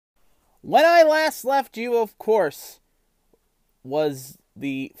When I last left you, of course, was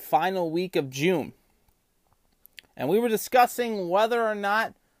the final week of June. And we were discussing whether or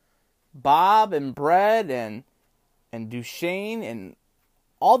not Bob and Brett and Duchesne and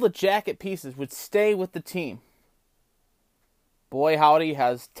all the jacket pieces would stay with the team. Boy, howdy,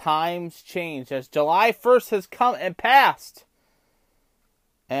 has times changed as July 1st has come and passed.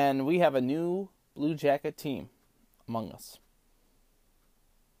 And we have a new Blue Jacket team among us.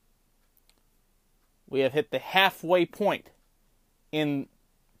 We have hit the halfway point in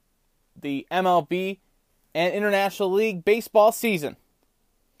the MLB and International League baseball season.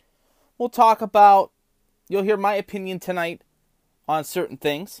 We'll talk about, you'll hear my opinion tonight on certain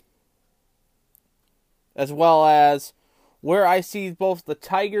things, as well as where I see both the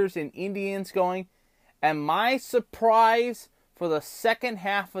Tigers and Indians going, and my surprise for the second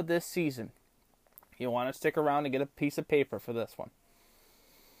half of this season. You want to stick around and get a piece of paper for this one.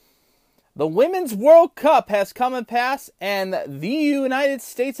 The Women's World Cup has come and passed, and the United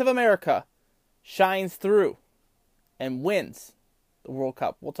States of America shines through and wins the World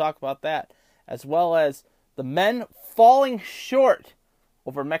Cup. We'll talk about that, as well as the men falling short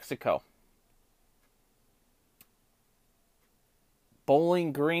over Mexico.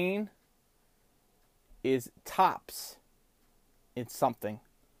 Bowling Green is tops in something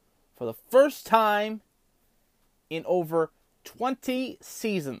for the first time in over 20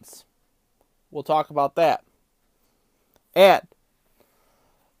 seasons. We'll talk about that. And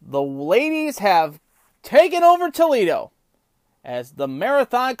the ladies have taken over Toledo as the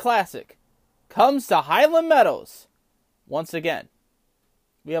Marathon Classic comes to Highland Meadows once again.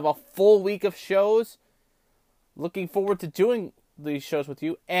 We have a full week of shows. Looking forward to doing these shows with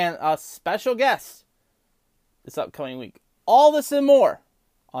you, and a special guest this upcoming week. All this and more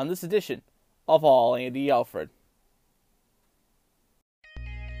on this edition of All Andy Alfred.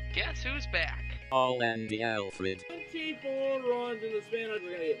 Guess who's back? All Andy Alfred. 24 runs in the span of,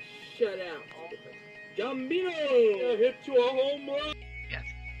 we're gonna get shut out. Gambino hit to a home run. Yes,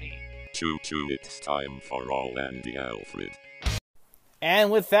 me. Choo choo, it's time for All Andy Alfred.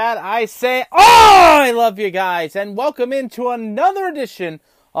 And with that, I say, I love you guys, and welcome into another edition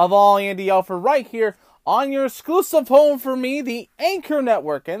of All Andy Alfred right here on your exclusive home for me, the Anchor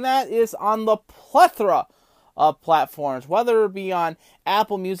Network, and that is on the plethora of platforms, whether it be on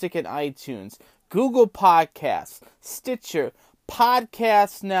Apple Music and iTunes, Google Podcasts, Stitcher,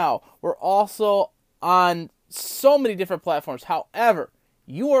 Podcasts Now. We're also on so many different platforms. However,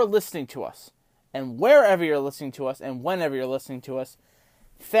 you are listening to us, and wherever you're listening to us, and whenever you're listening to us,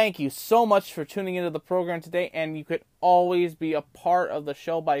 thank you so much for tuning into the program today, and you could always be a part of the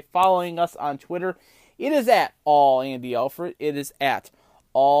show by following us on Twitter. It is at All Andy Alfred. It is at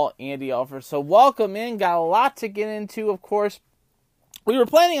All Andy Alfred. So welcome in. Got a lot to get into, of course. We were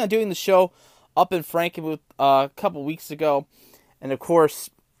planning on doing the show up in Frankenmuth a couple weeks ago, and of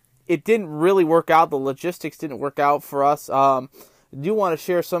course, it didn't really work out. The logistics didn't work out for us. I do want to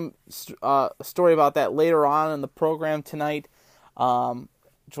share some story about that later on in the program tonight.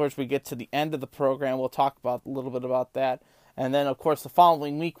 George, we get to the end of the program, we'll talk about a little bit about that. And then, of course, the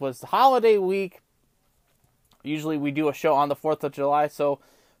following week was the holiday week. Usually we do a show on the 4th of July, so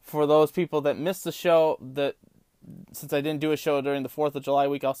for those people that missed the show, since I didn't do a show during the 4th of July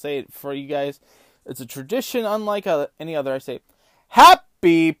week, I'll say it for you guys. It's a tradition unlike any other. I say,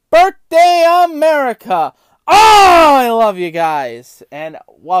 Happy Birthday, America! Oh, I love you guys! And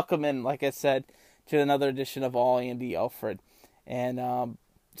welcome in, like I said, to another edition of All Andy Alfred. And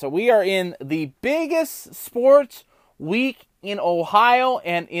so we are in the biggest sports week in Ohio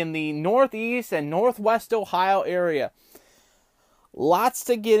and in the Northeast and Northwest Ohio area. Lots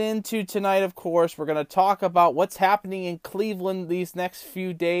to get into tonight, of course. We're going to talk about what's happening in Cleveland these next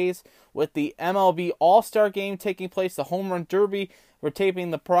few days with the MLB All-Star Game taking place, the Home Run Derby. We're taping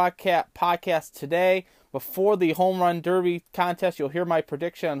the podcast today. Before the Home Run Derby contest, you'll hear my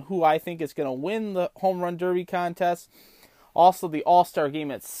prediction on who I think is going to win the Home Run Derby contest. Also, the All-Star Game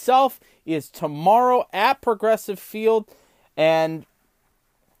itself is tomorrow at Progressive Field, and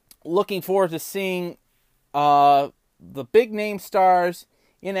looking forward to seeing the big-name stars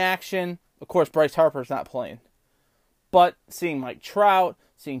in action. Of course, Bryce Harper's not playing, but seeing Mike Trout,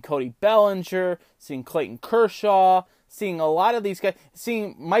 seeing Cody Bellinger, seeing Clayton Kershaw, seeing a lot of these guys,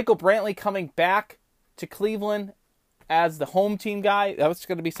 seeing Michael Brantley coming back to Cleveland as the home team guy. That's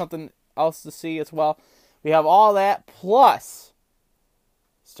going to be something else to see as well. We have all that, plus,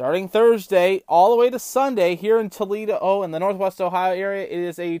 starting Thursday all the way to Sunday here in Toledo, in the Northwest Ohio area, it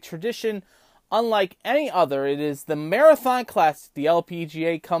is a tradition unlike any other. It is the Marathon Classic. The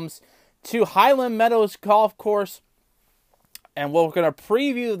LPGA comes to Highland Meadows Golf Course, and we're going to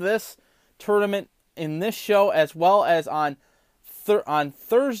preview this tournament in this show, as well as on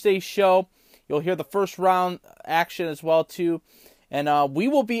Thursday's show. You'll hear the first round action as well too. And we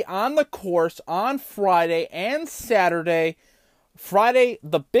will be on the course on Friday and Saturday. Friday,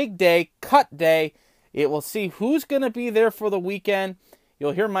 the big day, cut day. It will see who's going to be there for the weekend.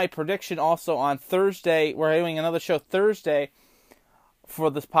 You'll hear my prediction also on Thursday. We're having another show Thursday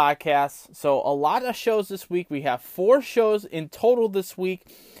for this podcast. So a lot of shows this week. We have 4 shows in total this week.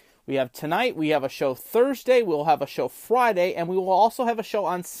 We have tonight. We have a show Thursday. We'll have a show Friday. And we will also have a show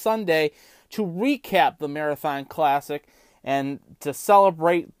on Sunday to recap the Marathon Classic and to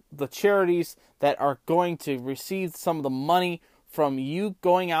celebrate the charities that are going to receive some of the money from you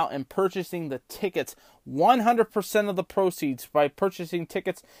going out and purchasing the tickets. 100% of the proceeds by purchasing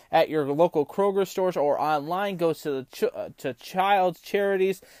tickets at your local Kroger stores or online goes to the child's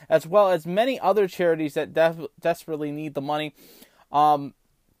charities, as well as many other charities that desperately need the money. The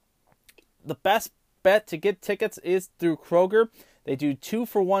best bet to get tickets is through Kroger. They do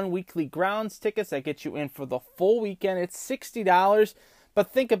 2-for-1 weekly grounds tickets that get you in for the full weekend. It's $60. But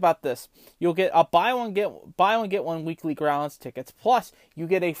think about this. You'll get a buy one get one weekly grounds tickets. Plus, you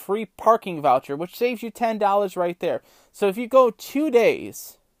get a free parking voucher, which saves you $10 right there. So if you go 2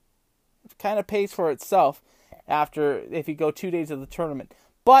 days, it kind of pays for itself if you go 2 days of the tournament.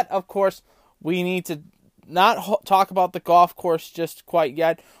 But, of course, we need to not talk about the golf course just quite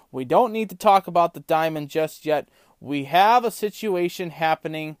yet. We don't need to talk about the diamond just yet. We have a situation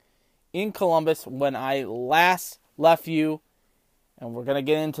happening in Columbus when I last left you. And we're going to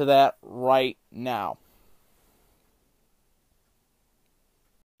get into that right now.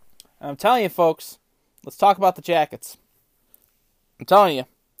 And I'm telling you, folks, let's talk about the Jackets. I'm telling you.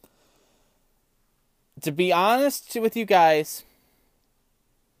 To be honest with you guys,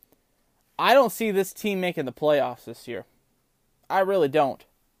 I don't see this team making the playoffs this year. I really don't.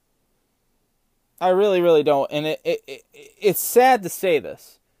 I really, really don't. And it's sad to say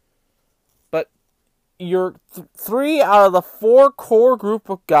this. You're 3 out of the 4 core group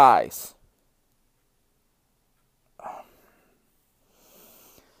of guys.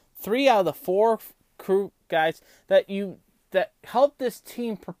 3 out of the 4 crew guys that help this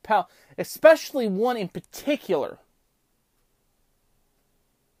team propel, especially one in particular,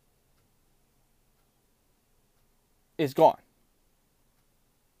 is gone.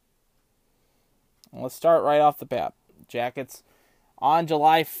 And let's start right off the bat. Jackets on the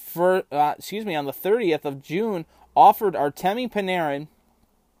 30th of June, offered Artemi Panarin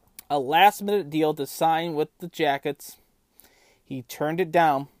a last-minute deal to sign with the Jackets. He turned it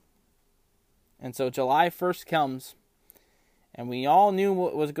down. And so July 1st comes, and we all knew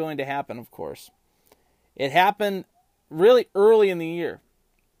what was going to happen, of course. It happened really early in the year.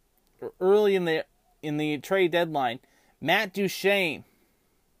 Early in the trade deadline. Matt Duchene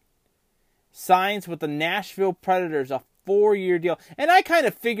signs with the Nashville Predators, a 4-year deal. And I kind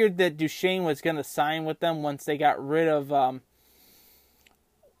of figured that Duchene was going to sign with them once they got rid of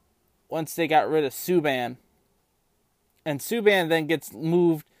Subban. And Subban then gets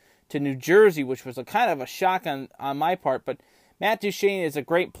moved to New Jersey, which was a kind of a shock on my part. But Matt Duchene is a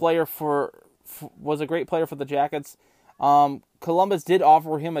great player was a great player for the Jackets. Columbus did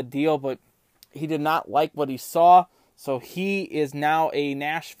offer him a deal, but he did not like what he saw. So he is now a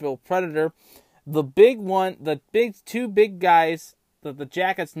Nashville Predator. The two big guys that the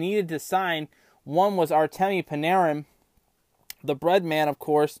Jackets needed to sign, one was Artemi Panarin, the Breadman, of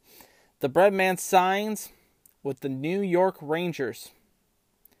course. The Breadman signs with the New York Rangers.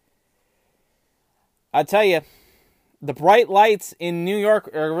 I tell you, the bright lights in New York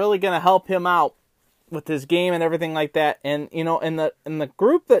are really going to help him out with his game and everything like that. And in the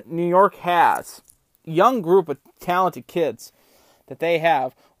group that New York has, young group of talented kids that they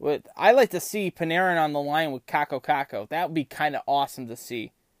have, I like to see Panarin on the line with Kakko. That would be kind of awesome to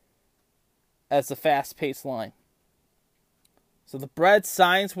see as a fast-paced line. So the Bread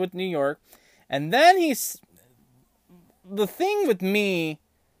signs with New York. And then the thing with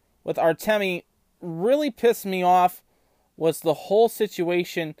Artemi really pissed me off was the whole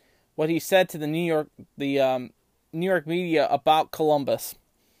situation, what he said to the New York media about Columbus.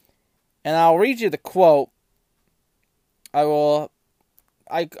 And I'll read you the quote. I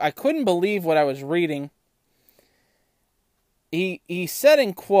couldn't believe what I was reading. He said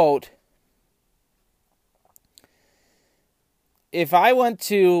in quote, if I was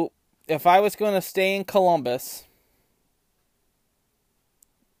going to stay in Columbus,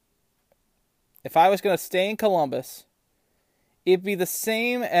 it'd be the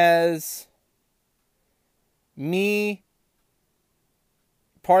same as me,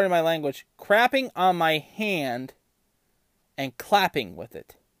 pardon my language, crapping on my hand and clapping with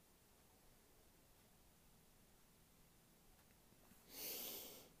it.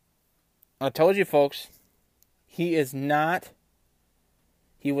 I told you, folks, he was not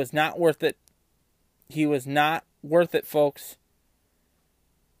worth it. He was not worth it, folks.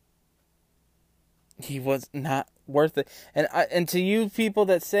 He was not worth it. And to you people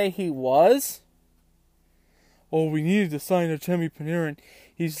that say he was, oh, we needed to sign Artemi Panarin.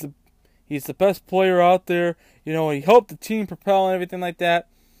 He's the best player out there. You know, he helped the team propel and everything like that.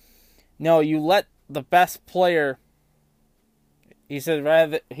 No, you let the best player. He said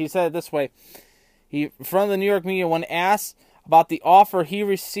it this way. He, in front of the New York media, when asked about the offer he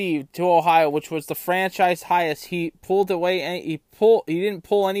received to Ohio, which was the franchise highest, he pulled away and he didn't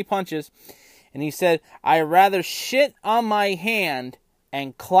pull any punches, and he said, "I'd rather shit on my hand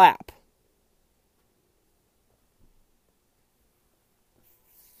and clap."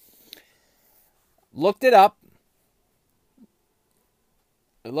 Looked it up.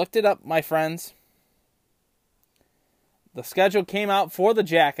 Looked it up, my friends. The schedule came out for the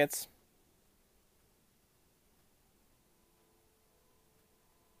Jackets.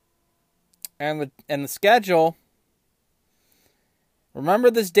 And the schedule, remember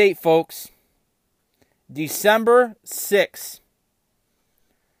this date, folks. December 6th,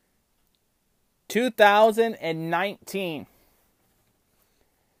 2019.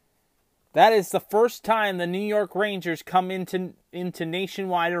 That is the first time the New York Rangers come into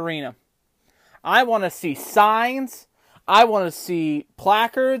Nationwide Arena. I want to see signs. I want to see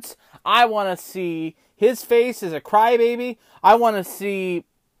placards. I want to see his face as a crybaby. I want to see...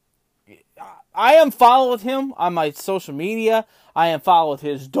 I am followed him on my social media. I am followed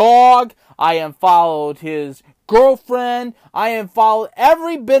his dog. I am followed his girlfriend. I am followed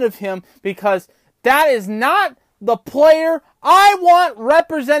every bit of him because that is not the player I want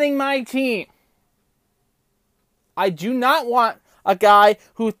representing my team. I do not want a guy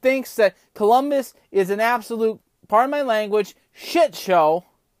who thinks that Columbus is an absolute, pardon my language, shit show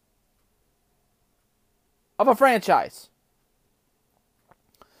of a franchise.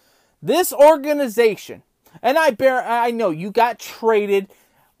 This organization, and I know you got traded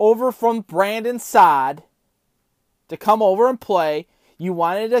over from Brandon Saad to come over and play. You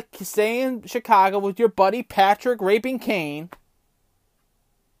wanted to stay in Chicago with your buddy Patrick Raping Kane.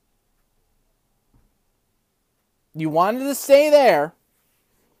 You wanted to stay there.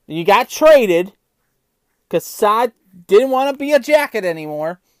 And you got traded because Saad didn't want to be a Jacket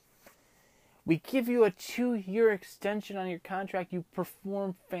anymore. We give you a 2-year extension on your contract. You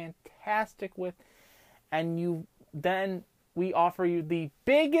perform fantastic with. And then we offer you the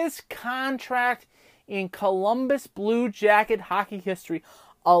biggest contract in Columbus Blue Jacket hockey history.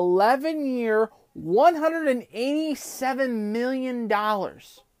 11-year, $187 million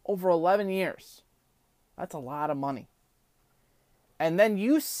over 11 years. That's a lot of money. And then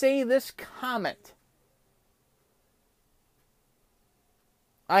you say this comment.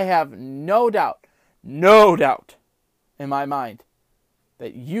 I have no doubt in my mind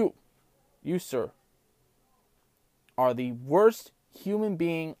that you, sir, are the worst human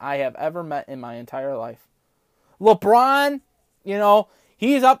being I have ever met in my entire life. LeBron,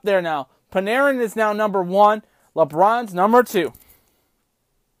 he's up there now. Panarin is now number 1. LeBron's number 2.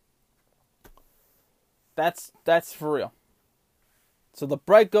 That's for real. So the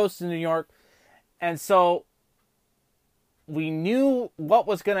bread goes to New York. And so we knew what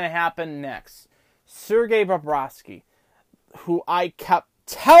was going to happen next. Sergei Bobrovsky, who I kept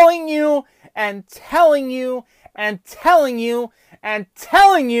telling you and telling you and telling you and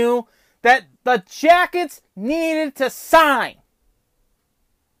telling you that the Jackets needed to sign.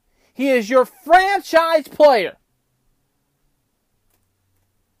 He is your franchise player.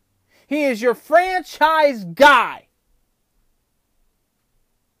 He is your franchise guy.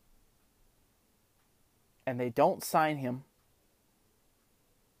 And they don't sign him.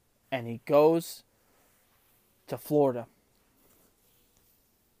 And he goes to Florida.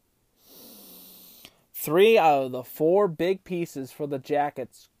 3 out of the 4 big pieces for the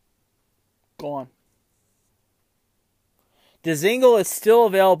Jackets gone. Dzingel is still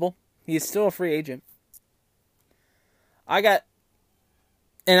available. He is still a free agent. I've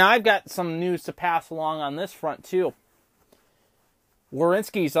got some news to pass along on this front too.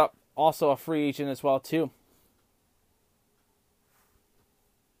 Werenski's up, also a free agent as well too.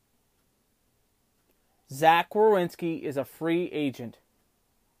 Zach Werenski is a free agent.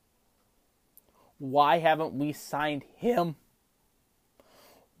 Why haven't we signed him?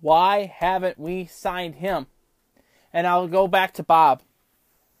 Why haven't we signed him? And I'll go back to Bob.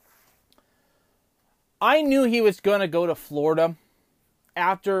 I knew he was going to go to Florida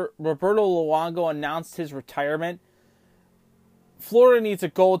after Roberto Luongo announced his retirement. Florida needs a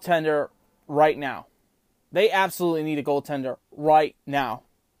goaltender right now. They absolutely need a goaltender right now.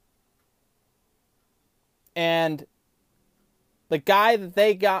 And the guy that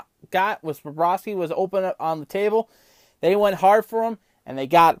they got was Bobrovsky, was open up on the table. They went hard for him, and they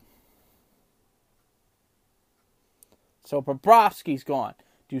got him. So Bobrovsky's gone.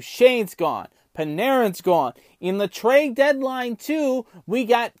 Duchene's gone. Panarin's gone. In the trade deadline, too, we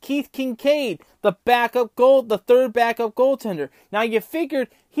got Keith Kincaid, the third backup goaltender. Now, you figured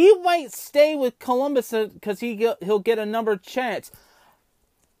he might stay with Columbus because he'll get another chance.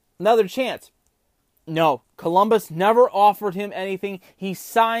 No, Columbus never offered him anything. He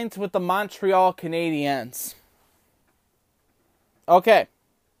signs with the Montreal Canadiens. Okay.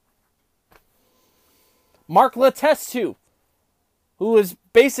 Mark Letestu, who was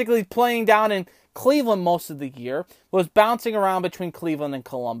basically playing down in Cleveland most of the year, was bouncing around between Cleveland and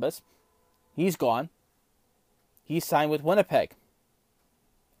Columbus. He's gone. He signed with Winnipeg.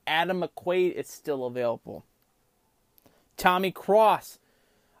 Adam McQuaid is still available. Tommy Cross,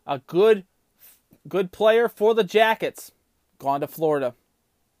 a good player for the Jackets, gone to Florida.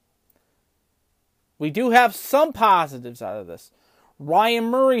 We do have some positives out of this. Ryan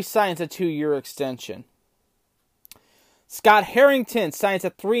Murray signs a 2-year extension. Scott Harrington signs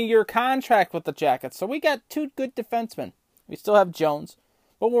a 3-year contract with the Jackets. So we got 2 good defensemen. We still have Jones,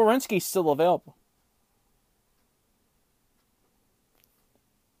 but Werenski's still available.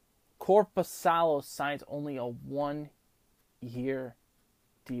 Korpisalo signs only a 1-year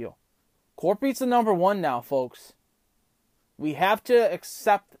deal. Corpy's the number 1 now, folks. We have to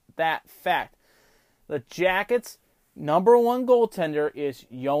accept that fact. The Jackets' number 1 goaltender is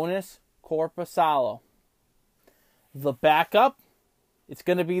Joonas Korpisalo. The backup, it's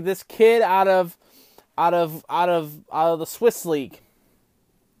going to be this kid out of the Swiss League.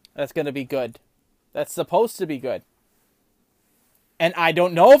 That's going to be good. That's supposed to be good. And I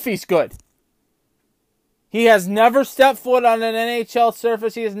don't know if he's good. He has never stepped foot on an NHL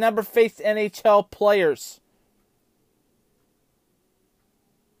surface. He has never faced NHL players.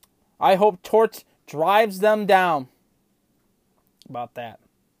 I hope Torts drives them down about that.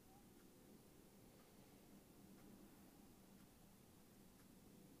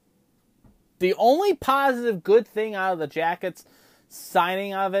 The only positive good thing out of the Jackets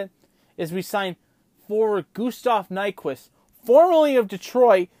signing of it is we signed forward Gustav Nyquist, formerly of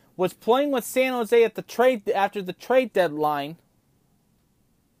Detroit, was playing with San Jose after the trade deadline.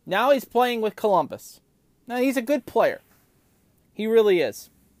 Now he's playing with Columbus. Now he's a good player. He really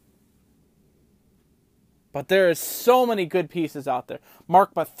is. But there is so many good pieces out there.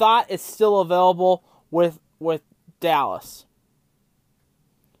 Mark Mathot is still available with Dallas.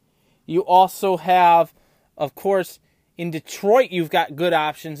 You also have, of course, in Detroit, you've got good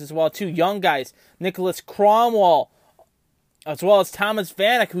options as well, too. Young guys, Nicholas Cromwell, as well as Thomas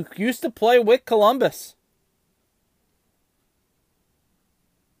Vanek, who used to play with Columbus.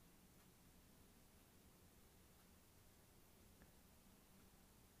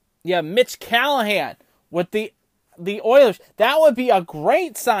 Yeah, Mitch Callahan with the Oilers. That would be a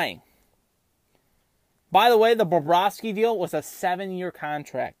great signing. By the way, the Bobrovsky deal was a 7-year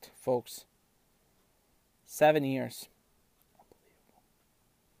contract, folks. 7 years.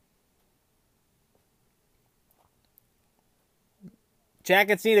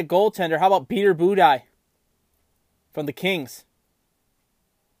 Jackets need a goaltender. How about Peter Budaj from the Kings?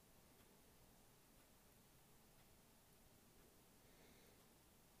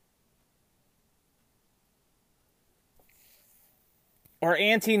 Or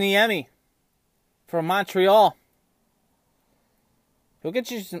Antti Niemi from Montreal. He'll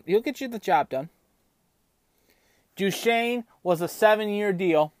get you the job done. Duchene was a 7-year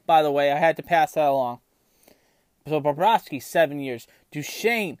deal, by the way. I had to pass that along. So Bobrovsky, 7 years.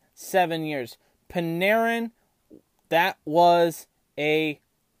 Duchene, 7 years. Panarin, that was a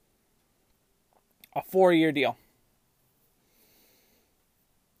 4-year deal.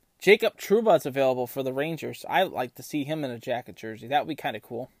 Jacob Trouba is available for the Rangers. I'd like to see him in a Jacket jersey. That would be kind of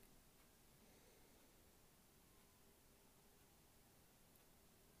cool.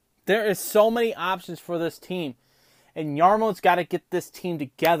 There is so many options for this team. And Jarmo's got to get this team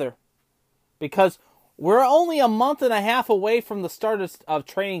together. Because we're only a month and a half away from the start of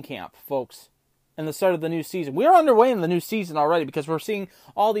training camp, folks. And the start of the new season. We're underway in the new season already because we're seeing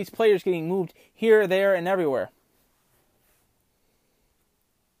all these players getting moved here, there, and everywhere.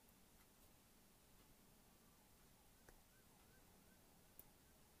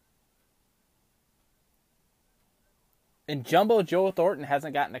 And Jumbo Joe Thornton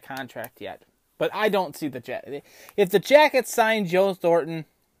hasn't gotten a contract yet. But I don't see the Jackets. If the Jackets sign Joe Thornton,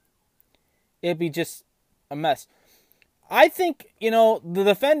 it'd be just a mess. I think, the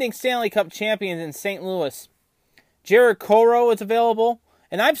defending Stanley Cup champions in St. Louis, Jared Coro is available.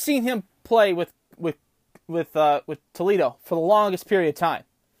 And I've seen him play with Toledo for the longest period of time.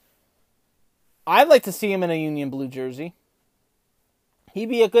 I'd like to see him in a Union blue jersey. He'd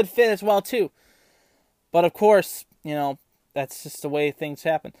be a good fit as well too. But of course, that's just the way things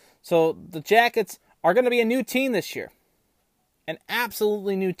happen. So the Jackets are going to be a new team this year. An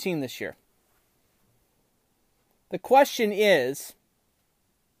absolutely new team this year. The question is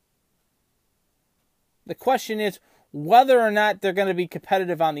whether or not they're going to be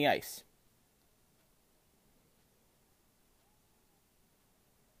competitive on the ice.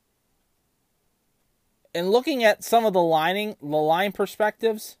 And looking at some of the line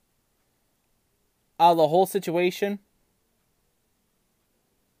perspectives of the whole situation,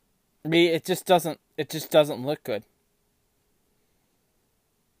 it just doesn't look good.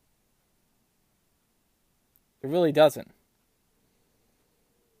 It really doesn't.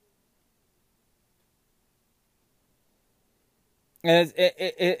 And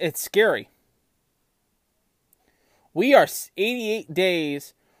it's scary. We are 88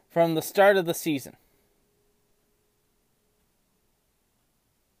 days from the start of the season.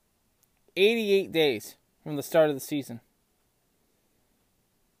 88 days from the start of the season.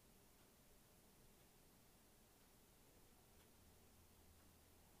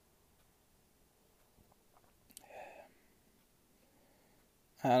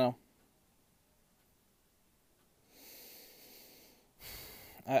 I don't know.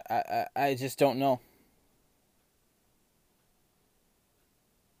 I just don't know.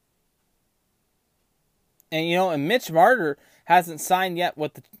 And and Mitch Marner hasn't signed yet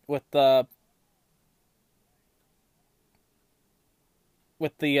with the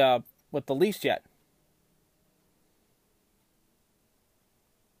Leafs yet.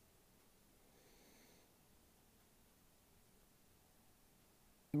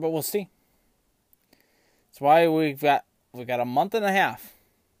 But we'll see. That's why we got a month and a half.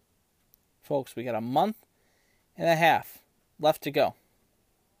 Folks, we got a month and a half left to go.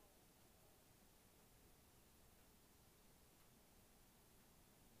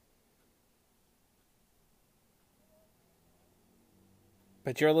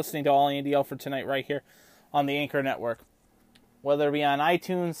 But you're listening to All Andy Alford tonight right here on the Anchor Network. Whether it be on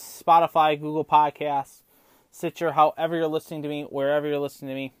iTunes, Spotify, Google Podcasts, Stitcher, however you're listening to me, wherever you're listening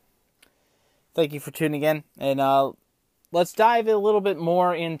to me. Thank you for tuning in. And let's dive a little bit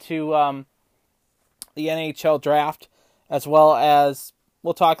more into the NHL draft, as well as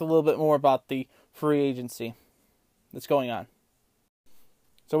we'll talk a little bit more about the free agency that's going on.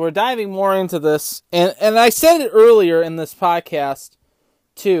 So we're diving more into this. And I said it earlier in this podcast,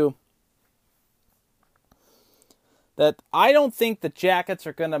 too, that I don't think the Jackets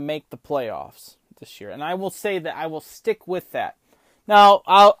are going to make the playoffs this year, and I will say that I will stick with that. Now,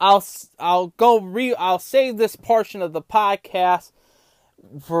 I'll save this portion of the podcast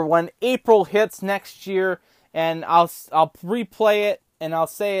for when April hits next year, and I'll replay it and I'll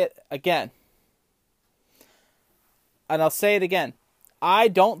say it again. And I'll say it again. I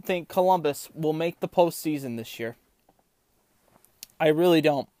don't think Columbus will make the postseason this year. I really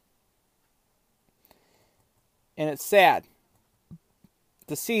don't. And it's sad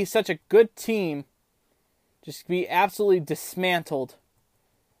to see such a good team just be absolutely dismantled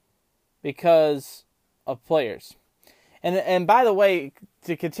because of players. And by the way,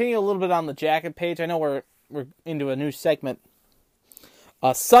 to continue a little bit on the Jacket page, I know we're into a new segment.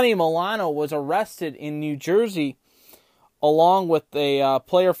 Sonny Milano was arrested in New Jersey along with a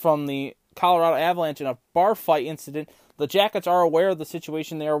player from the Colorado Avalanche in a bar fight incident. The Jackets are aware of the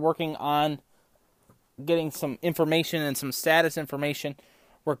situation. They are working on getting some information and some status information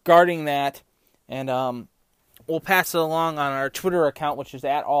regarding that. And we'll pass it along on our Twitter account, which is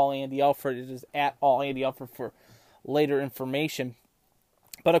 @AllAndyAlfred. It is @AllAndyAlfred for later information.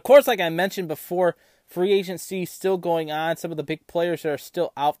 But of course, like I mentioned before, free agency is still going on. Some of the big players that are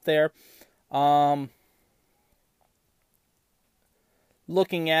still out there.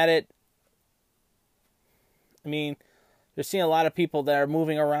 Looking at it, I mean, you're seeing a lot of people that are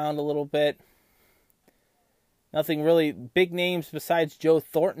moving around a little bit. Nothing really big names besides Joe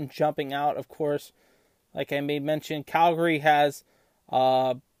Thornton jumping out, of course. Like I made mention, Calgary has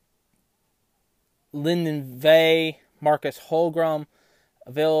Lyndon Vay, Marcus Holmgren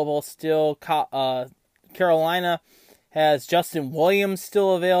available still. Carolina has Justin Williams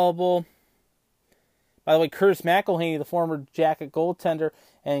still available. By the way, Curtis McElhinney, the former Jacket goaltender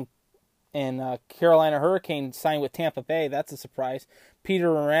and Carolina Hurricane, signed with Tampa Bay. That's a surprise. Peter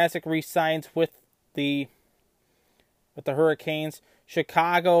Mrazek re-signs with the Hurricanes.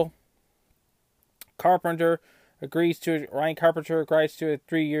 Chicago, Ryan Carpenter agrees to a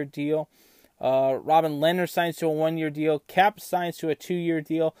 3-year deal. Robin Lehner signs to a 1-year deal. Cap signs to a 2-year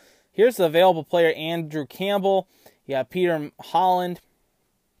deal. Here's the available player, Andrew Campbell. You have Peter Holland.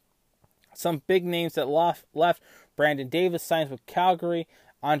 Some big names that left. Brandon Davis signs with Calgary.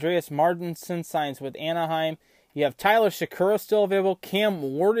 Andreas Martinson signs with Anaheim. You have Tyler Shakura still available. Cam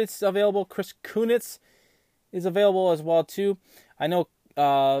Ward is available. Chris Kunitz is available as well, too. I know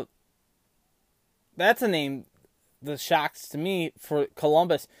that's a name that shocks to me for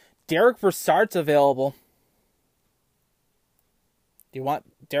Columbus. Derek Brassard's available. Do you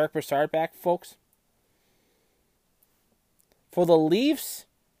want Derek Brassard back, folks? For the Leafs,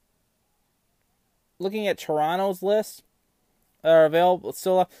 looking at Toronto's list, are available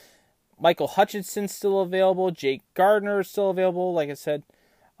still. Michael Hutchinson's still available. Jake Gardner is still available. Like I said,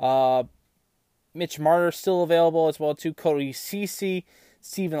 Mitch Marner still available as well too. Cody Ceci,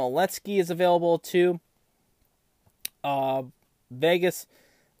 Steven Oletsky is available too. Vegas,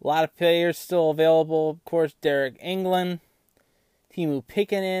 a lot of players still available. Of course, Derek England, Timu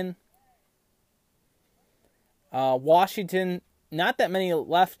Pikkanen. Washington, not that many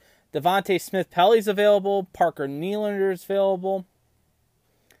left. Devontae Smith-Pelly's available. Parker Nylander's available.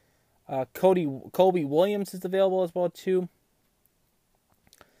 Kobe Williams is available as well too.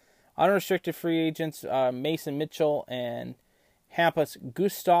 Unrestricted free agents, Mason Mitchell and Hampus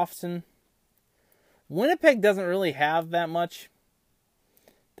Gustafsson. Winnipeg doesn't really have that much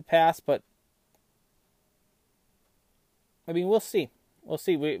to pass, but I mean, we'll see. We'll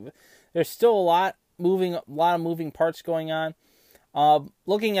see. There's still a lot of moving parts going on.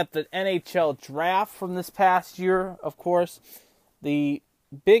 Looking at the NHL draft from this past year, of course, the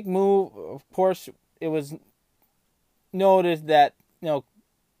big move, of course, it was noted that,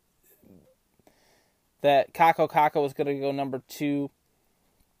 that Kakko was going to go number 2,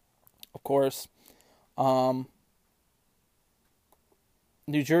 of course. New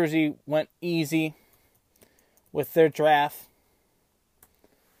Jersey went easy with their draft.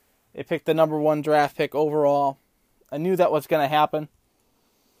 They picked the number 1 draft pick overall. I knew that was going to happen.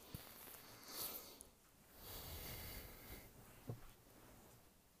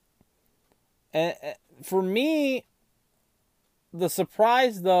 And for me, the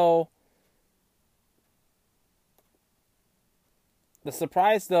surprise though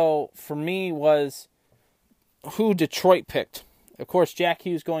for me was who Detroit picked. Of course, Jack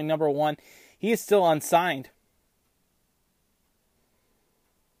Hughes going number 1. He is still unsigned.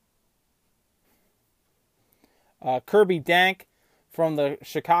 Kirby Dank from the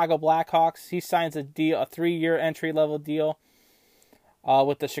Chicago Blackhawks. He signs a 3-year entry-level deal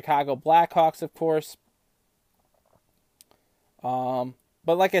with the Chicago Blackhawks, of course. But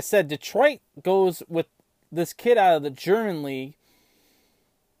like I said, Detroit goes with this kid out of the German league,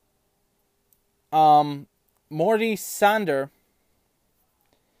 Morty Sander.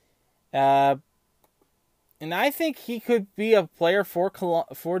 And I think he could be a player for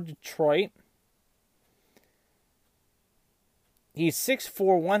Detroit. He's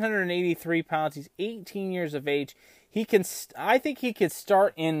 6'4", 183 pounds. He's 18 years of age. I think he could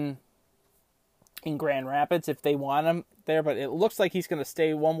start in Grand Rapids if they want him there, but it looks like he's going to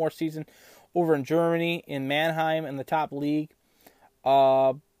stay one more season over in Germany, in Mannheim, in the top league.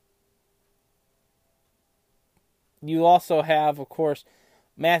 You also have, of course,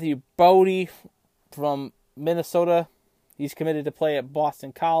 Matthew Bodie from Minnesota. He's committed to play at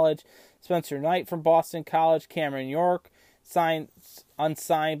Boston College. Spencer Knight from Boston College. Cameron York,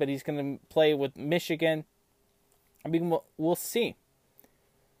 unsigned, but he's going to play with Michigan. I mean, we'll see.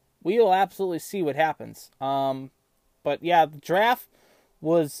 We will absolutely see what happens. But yeah, the draft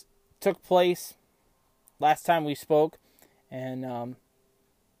took place last time we spoke, and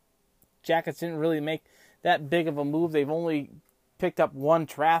Jackets didn't really make that big of a move. They've only picked up 1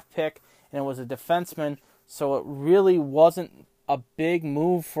 draft pick, and it was a defenseman, so it really wasn't a big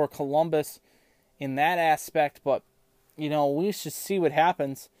move for Columbus in that aspect, but we should see what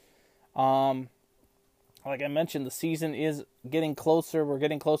happens. Like I mentioned, the season is getting closer. We're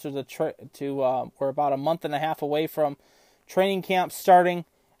getting closer to we're about a month and a half away from training camp starting,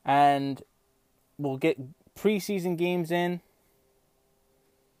 and we'll get preseason games in.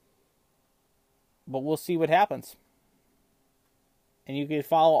 But we'll see what happens. And you can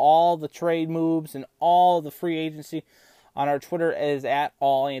follow all the trade moves and all the free agency on our Twitter. It is at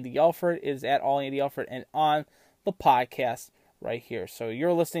AllAndyAlfred. It is at AllAndyAlfred, and on the podcast right here. So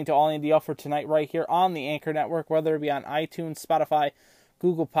you're listening to All Andy Alford tonight right here on the Anchor Network, whether it be on iTunes, Spotify,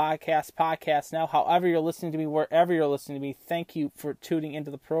 Google Podcasts, Podcast Now, however you're listening to me, wherever you're listening to me. Thank you for tuning into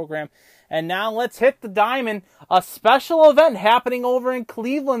the program. And now let's hit the diamond. A special event happening over in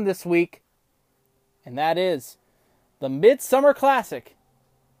Cleveland this week, and that is the Midsummer Classic,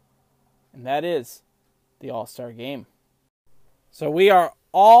 and that is the All-Star Game. So we are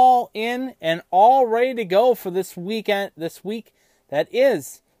all in and all ready to go for this weekend. This week, that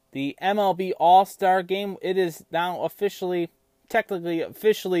is the MLB All-Star Game. It is now technically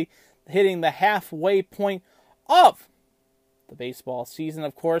officially hitting the halfway point of the baseball season,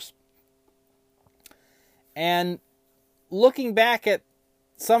 of course. And looking back at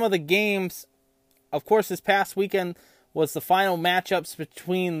some of the games, of course, this past weekend was the final matchups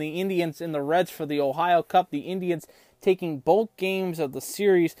between the Indians and the Reds for the Ohio Cup. The Indians taking both games of the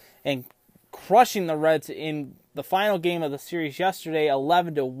series and crushing the Reds in the final game of the series yesterday,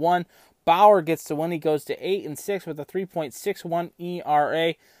 11-1. Bauer gets the win. He goes to 8-6 with a 3.61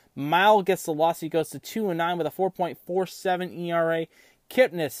 ERA. Mile gets the loss. He goes to 2-9 with a 4.47 ERA.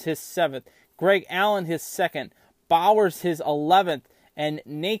 Kipnis, his 7th. Greg Allen, his 2nd. Bowers, his 11th. And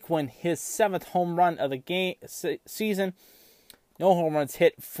Naquin, his 7th home run of the season. No home runs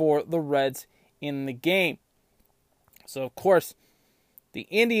hit for the Reds in the game. So, of course, the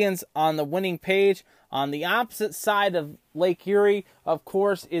Indians on the winning page. On the opposite side of Lake Erie, of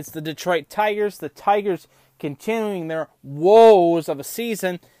course, is the Detroit Tigers. The Tigers continuing their woes of a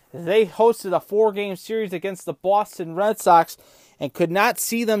season. They hosted a 4-game series against the Boston Red Sox and could not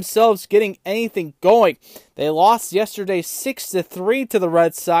see themselves getting anything going. They lost yesterday 6-3 to the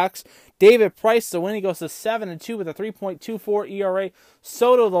Red Sox. David Price, the win, he goes to 7-2 with a 3.24 ERA.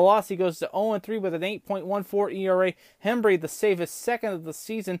 Soto, the loss, he goes to 0-3 with an 8.14 ERA. Hembree, the save, his 2nd of the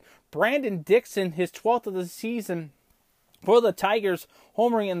season. Brandon Dixon, his 12th of the season for the Tigers,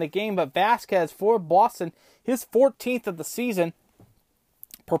 homering in the game. But Vasquez for Boston, his 14th of the season,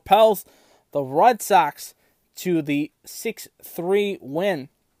 propels the Red Sox to the 6-3 win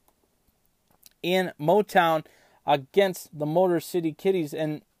in Motown against the Motor City Kitties.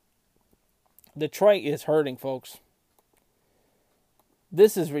 And Detroit is hurting, folks.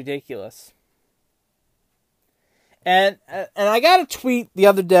 This is ridiculous. And I got a tweet the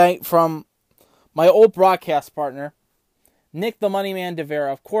other day from my old broadcast partner, Nick the Moneyman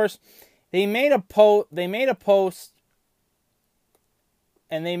DeVera. Of course, they made a post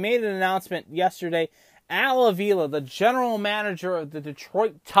and they made an announcement yesterday. Al Avila, the general manager of the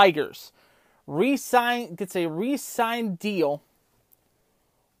Detroit Tigers, gets a re-signed deal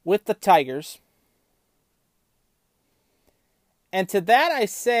with the Tigers. And to that I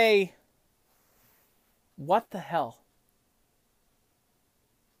say, what the hell?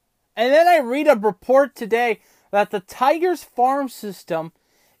 And then I read a report today that the Tigers farm system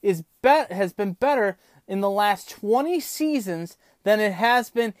has been better in the last 20 seasons than it has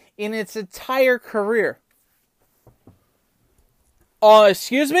been in its entire career.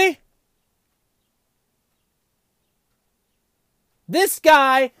 Excuse me? This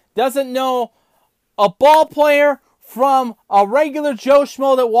guy doesn't know a ball player from a regular Joe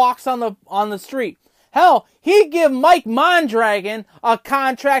Schmo that walks on the street. Hell, he'd give Mike Mondragon a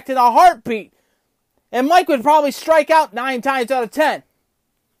contract in a heartbeat. And Mike would probably strike out 9 times out of 10.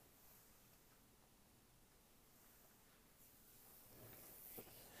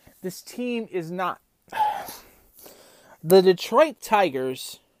 This team is not... The Detroit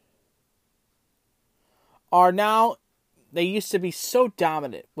Tigers are now... They used to be so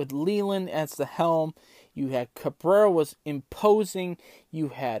dominant with Leland as the helm. You had Cabrera was imposing. You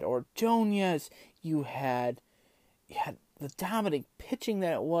had Ordonez. You had the dominant pitching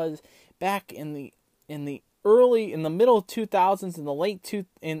that it was back in the middle of 2000s, in the late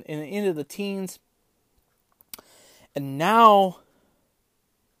into the teens. And now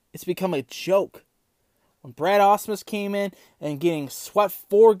it's become a joke. When Brad Ausmus came in and getting swept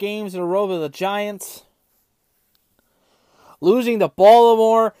 4 games in a row by the Giants, losing to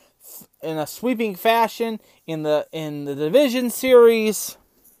Baltimore in a sweeping fashion in the division series.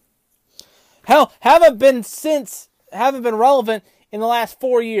 Hell, haven't been relevant in the last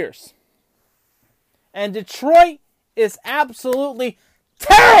 4 years. And Detroit is absolutely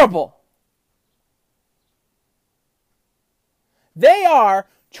terrible. They are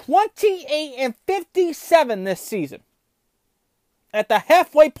 28-57 this season. At the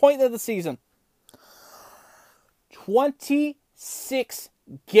halfway point of the season. 26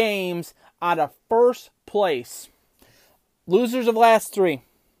 games out of first place. Losers of last 3.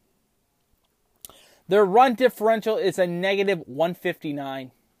 Their run differential is a negative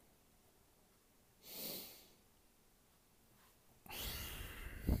 159.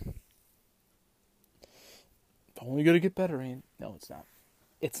 Only going to get better, Ian. No, it's not.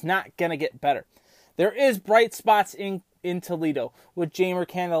 It's not going to get better. There is bright spots in Toledo with Jeimer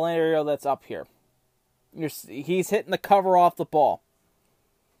Candelario that's up here. He's hitting the cover off the ball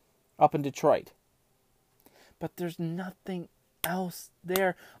up in Detroit. But there's nothing else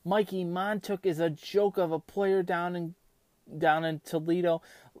there. Mikey Montook is a joke of a player down down in Toledo.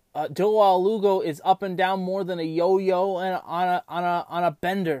 Joao Lugo is up and down more than a yo-yo and on a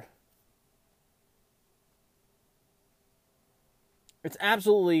bender. It's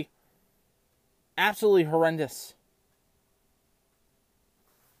absolutely horrendous.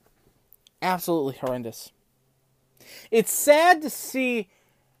 Absolutely horrendous. It's sad to see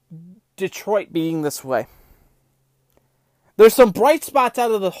Detroit being this way. There's some bright spots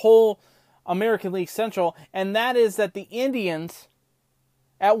out of the whole American League Central, and that is that the Indians,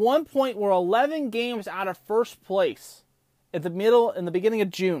 at one point, were 11 games out of first place in the beginning of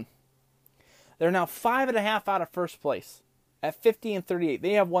June. They're now 5.5 out of first place at 50-38.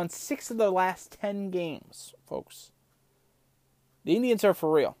 They have won 6 of their last 10 games, folks. The Indians are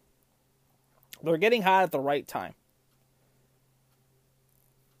for real. They're getting hot at the right time.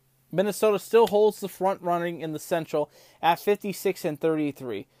 Minnesota still holds the front running in the Central at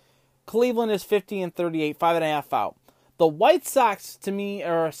 56-33. Cleveland is 50-38, 5.5 out. The White Sox, to me,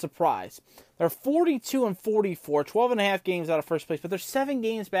 are a surprise. They're 42-44, 12.5 games out of first place, but they're 7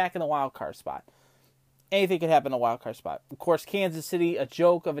 games back in the wild card spot. Anything could happen in the wild card spot. Of course, Kansas City, a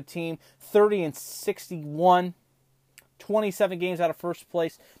joke of a team, 30-61, 27 games out of first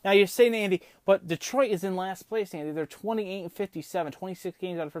place. Now you're saying, Andy, but Detroit is in last place, Andy. They're 28-57, 26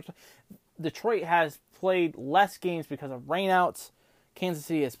 games out of first place. Detroit has played less games because of rainouts. Kansas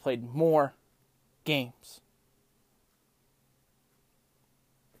City has played more games.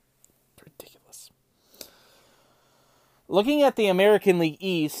 Ridiculous. Looking at the American League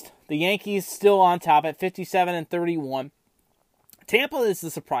East, the Yankees still on top at 57-31. Tampa is the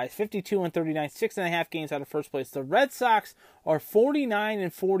surprise, 52-39, 6.5 games out of first place. The Red Sox are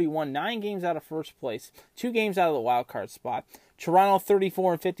 49-41, 9 games out of first place, 2 games out of the wild card spot. Toronto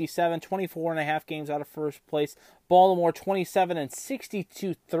 34-57, 24.5 games out of first place. Baltimore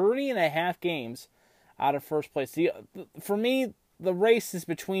 27-62, 30.5 games out of first place. For me, the race is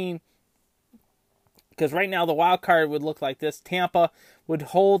between, because right now the wild card would look like this. Tampa would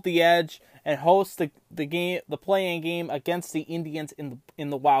hold the edge and host the play-in game against the Indians in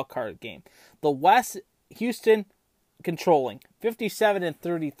the wild card game. The West, Houston controlling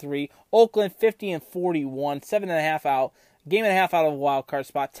 57-33, Oakland 50-41, 7.5 out, game and a half out of a wild card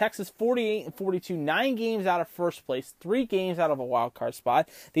spot. Texas 48-42, 9 games out of first place, 3 games out of a wild card spot.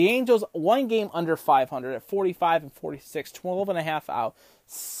 The Angels 1 game under 500 at 45-46, 12.5 out,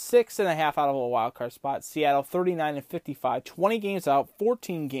 6.5 out of a wild card spot. Seattle 39-55, 20 games out,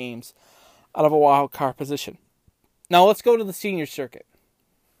 14 games out of a wild card position. Now let's go to the senior circuit.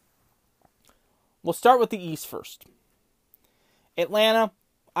 We'll start with the East first. Atlanta,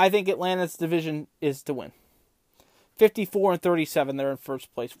 I think Atlanta's division is to win. 54-37, they're in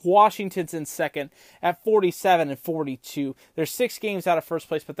first place. Washington's in second at 47-42. They're 6 games out of first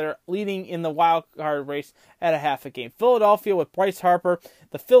place, but they're leading in the wild card race at a half a game. Philadelphia with Bryce Harper,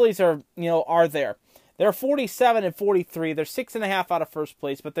 the Phillies are there. They're 47-43. They're 6.5 out of first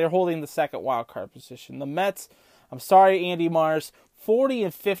place, but they're holding the second wild card position. The Mets, I'm sorry, Andy Mars,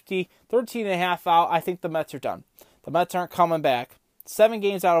 40-50, 13.5 out. I think the Mets are done. The Mets aren't coming back. 7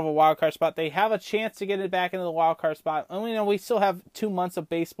 games out of a wild card spot. They have a chance to get it back into the wild card spot. And we still have 2 months of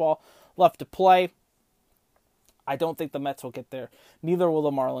baseball left to play. I don't think the Mets will get there. Neither will the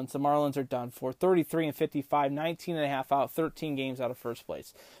Marlins. The Marlins are done for. 33-55, 19.5 out, 13 games out of first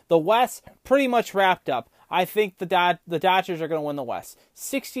place. The West, pretty much wrapped up. I think the Dodgers are going to win the West.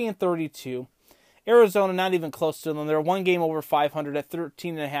 60-32. Arizona, not even close to them. They're 1 game over 500 at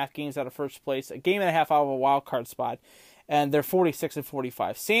 13.5 games out of first place. A game and a half out of a wild card spot. And they're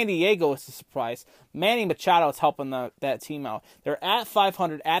 46-45. San Diego is the surprise. Manny Machado is helping that team out. They're at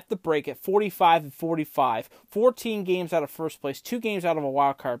 500 at the break at 45-45. 14 games out of first place. 2 games out of a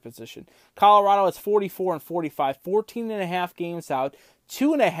wild card position. Colorado is 44-45. 14.5 games out.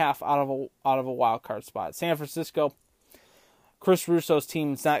 2.5 out of a wild card spot. San Francisco, Chris Russo's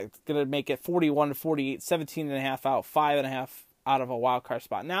team is not going to make it. 41-48. 17.5 out. 5.5 out of a wild card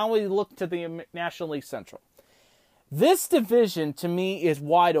spot. Now we look to the National League Central. This division, to me, is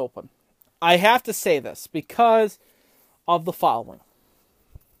wide open. I have to say this because of the following.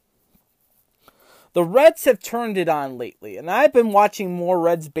 The Reds have turned it on lately, and I've been watching more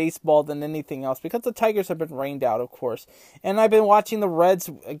Reds baseball than anything else because the Tigers have been rained out, of course. And I've been watching the Reds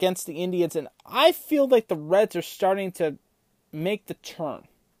against the Indians, and I feel like the Reds are starting to make the turn.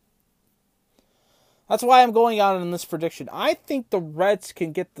 That's why I'm going out on this prediction. I think the Reds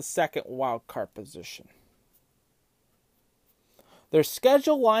can get the second wild card position. Their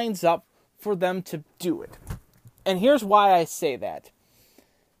schedule lines up for them to do it. And here's why I say that.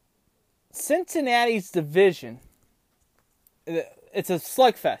 Cincinnati's division, it's a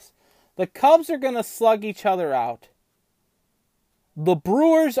slugfest. The Cubs are going to slug each other out. The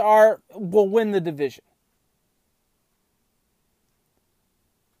Brewers will win the division.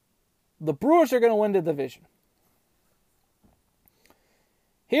 The Brewers are going to win the division.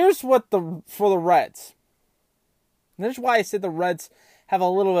 Here's what for the Reds. And this is why I said the Reds have a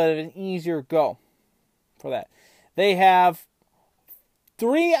little bit of an easier go for that. They have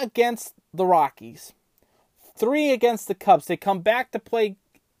 3 against the Rockies, 3 against the Cubs. They come back to play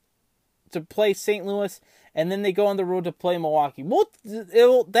St. Louis, and then they go on the road to play Milwaukee.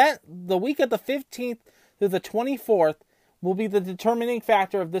 The week of the 15th through the 24th will be the determining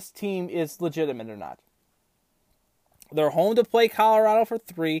factor if this team is legitimate or not. They're home to play Colorado for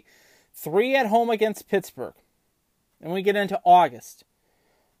 3 at home against Pittsburgh. And we get into August.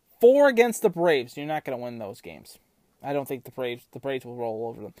 4 against the Braves. You're not going to win those games. I don't think the Braves will roll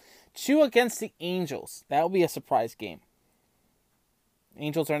over them. 2 against the Angels. That will be a surprise game.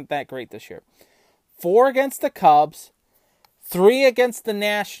 Angels aren't that great this year. 4 against the Cubs. 3 against the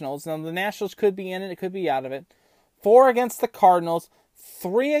Nationals. Now, the Nationals could be in it. It could be out of it. 4 against the Cardinals.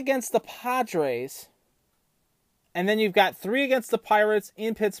 3 against the Padres. And then you've got 3 against the Pirates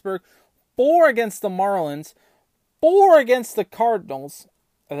in Pittsburgh. 4 against the Marlins. 4 against the Cardinals.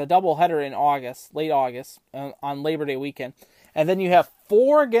 The doubleheader in August, late August, on Labor Day weekend. And then you have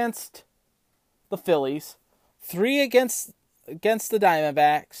 4 against the Phillies. 3 against the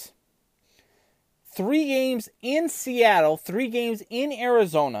Diamondbacks. 3 games in Seattle. 3 games in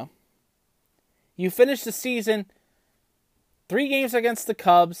Arizona. You finish the season 3 games against the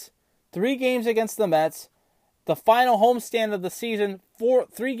Cubs. 3 games against the Mets. The final homestand of the season,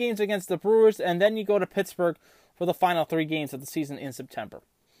 3 games against the Brewers, and then you go to Pittsburgh for the final 3 games of the season in September.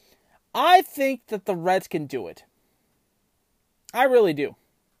 I think that the Reds can do it. I really do.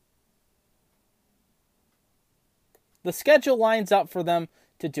 The schedule lines up for them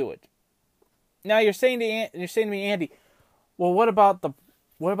to do it. Now you're saying to me, Andy, well, what about the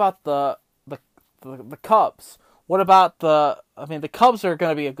Cubs? What about the Cubs are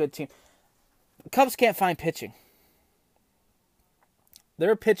going to be a good team. The Cubs can't find pitching.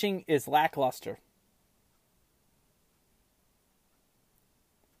 Their pitching is lackluster.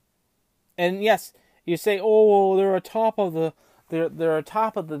 And yes, you say, "Oh, they're atop of the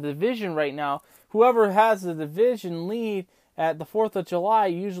division right now. Whoever has the division lead at the 4th of July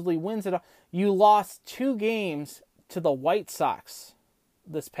usually wins it." You lost 2 games to the White Sox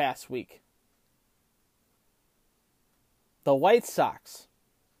this past week. The White Sox,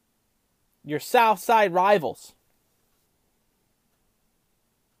 your South Side rivals.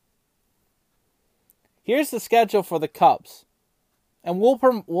 Here's the schedule for the Cubs. And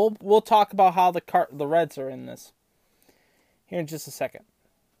we'll talk about how the Reds are in this here in just a second.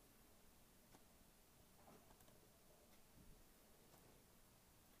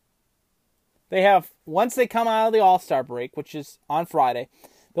 They have, once they come out of the All-Star break, which is on Friday,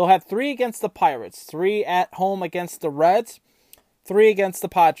 they'll have 3 against the Pirates, 3 at home against the Reds, 3 against the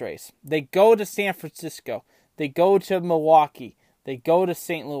Padres. They go to San Francisco. They go to Milwaukee. They go to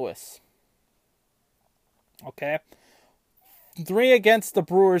St. Louis. Okay? 3 against the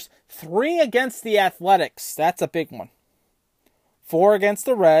Brewers, 3 against the Athletics. That's a big one. 4 against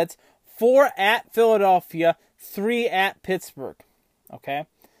the Reds, 4 at Philadelphia, 3 at Pittsburgh. Okay?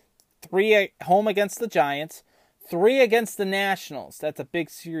 3 at home against the Giants, 3 against the Nationals. That's a big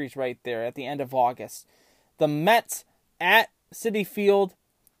series right there at the end of August. The Mets at Citi Field,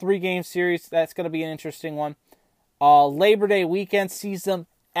 3-game series. That's going to be an interesting one. Labor Day weekend sees them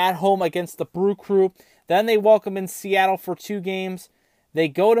at home against the Brew Crew. Then they welcome in Seattle for 2 games. They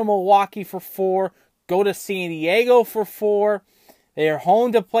go to Milwaukee for 4. Go to San Diego for 4. They are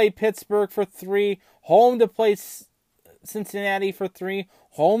home to play Pittsburgh for 3. Home to play Cincinnati for 3.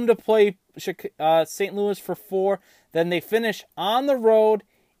 Home to play St. Louis for 4. Then they finish on the road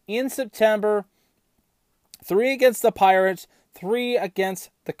in September. 3 against the Pirates. 3 against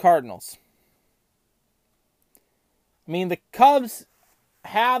the Cardinals. I mean, the Cubs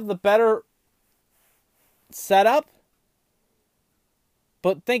have the better setup.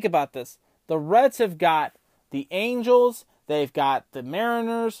 But think about this. The Reds have got the Angels. They've got the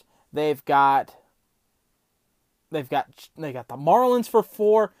Mariners. They've got the Marlins for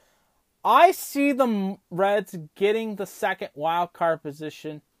 4. I see the Reds getting the second wild card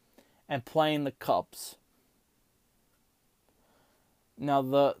position and playing the Cubs. Now,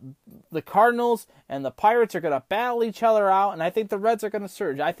 the Cardinals and the Pirates are going to battle each other out, and I think the Reds are going to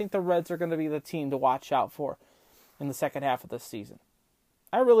surge. I think the Reds are going to be the team to watch out for in the second half of this season.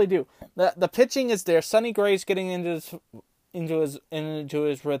 I really do. The pitching is there. Sonny Gray's getting into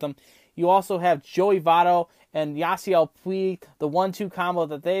his rhythm. You also have Joey Votto and Yasiel Puig, the 1-2 combo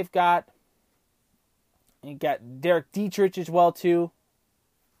that they've got. You got Derek Dietrich as well, too.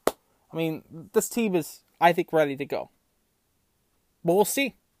 I mean, this team is, I think, ready to go. But we'll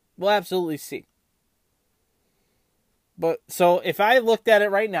see. We'll absolutely see. But so if I looked at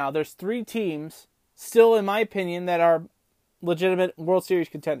it right now, there's 3 teams still, in my opinion, that are legitimate World Series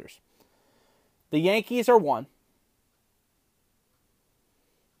contenders. The Yankees are 1.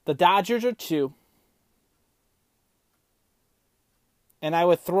 The Dodgers are 2. And I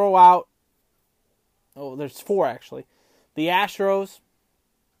would throw out, there's 4 actually. The Astros.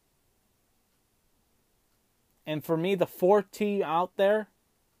 And for me, the 4th team out there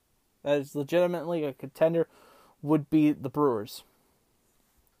that is legitimately a contender would be the Brewers.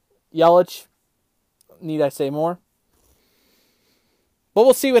 Yelich, need I say more? But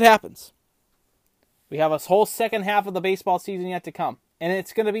we'll see what happens. We have a whole second half of the baseball season yet to come. And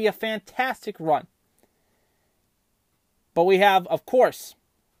it's going to be a fantastic run. But we have, of course,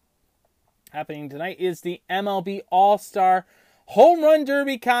 happening tonight is the MLB All-Star Home Run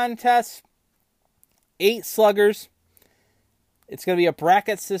Derby contest. 8 sluggers. It's going to be a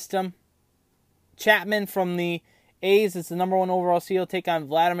bracket system. Chapman from the A's is the number 1 overall seed. He'll take on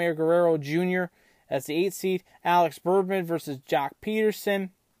Vladimir Guerrero Jr. as the 8th seed. Alex Bergman versus Jock Peterson.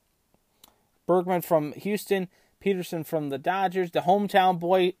 Bergman from Houston. Peterson from the Dodgers. The hometown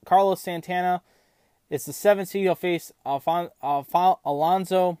boy, Carlos Santana, is the 7th seed. He'll face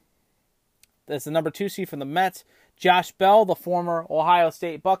Alonso. That's the number 2 seed from the Mets. Josh Bell, the former Ohio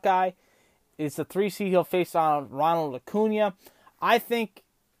State Buckeye, is the 3 seed. He'll face on Ronald Acuna. I think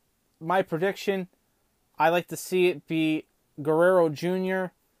my prediction, I like to see it be Guerrero Jr.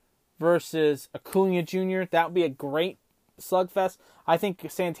 versus Acuna Jr. That would be a great slugfest. I think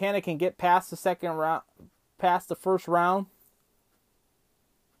Santana can get past the second round, past the first round.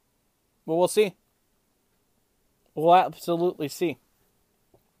 But we'll see. We'll absolutely see.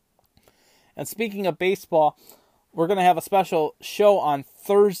 And speaking of baseball, we're going to have a special show on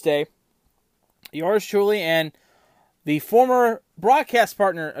Thursday. Yours truly and the former broadcast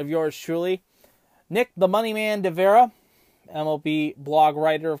partner of yours truly, Nick the Money Man DeVera, MLB blog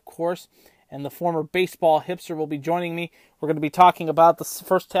writer, of course, and the former baseball hipster will be joining me. We're going to be talking about the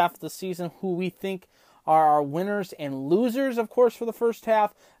first half of the season, who we think are our winners and losers, of course, for the first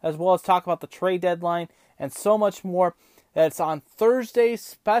half, as well as talk about the trade deadline and so much more. That's on Thursday's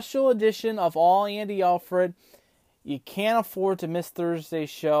special edition of All Andy Alfred. You can't afford to miss Thursday's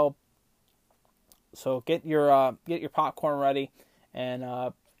show. So get your popcorn ready,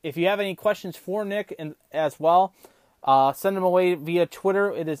 and if you have any questions for Nick and as well, send them away via Twitter.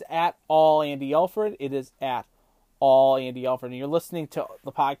 It is at All Andy Alfred. It is at All Andy Alfred, and you're listening to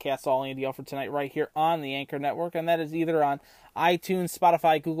the podcast All Andy Alfred tonight right here on the Anchor Network, and that is either on iTunes,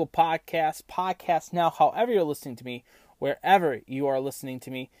 Spotify, Google Podcasts, Podcast Now, however you're listening to me, wherever you are listening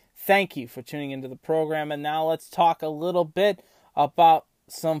to me. Thank you for tuning into the program, and now let's talk a little bit about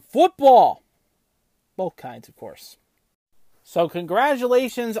some football. Both kinds, of course. So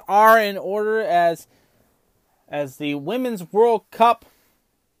congratulations are in order as the Women's World Cup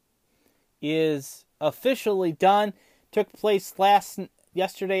is officially done. Took place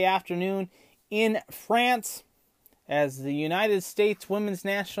yesterday afternoon in France as the United States women's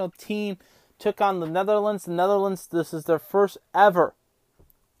national team took on the Netherlands. The Netherlands, this is their first ever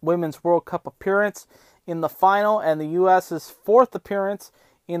Women's World Cup appearance in the final, and the U.S.'s 4th appearance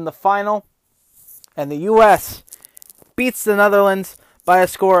in the final. And the U.S. beats the Netherlands by a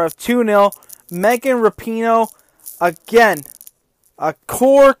score of 2-0. Megan Rapinoe, again, a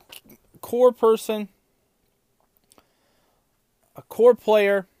core person, a core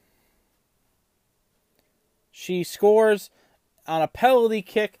player. She scores on a penalty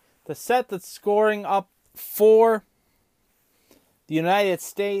kick to set the scoring up for the United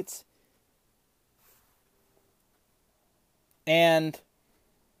States. And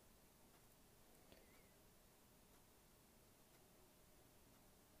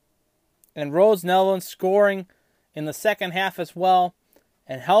Rose Nelson scoring in the second half as well,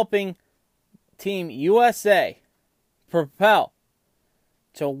 and helping Team USA propel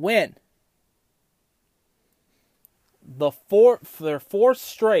to win their 4th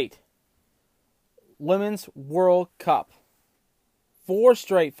straight Women's World Cup. 4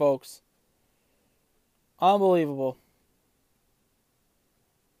 straight, folks. Unbelievable.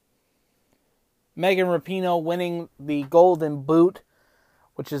 Megan Rapinoe winning the Golden Boot,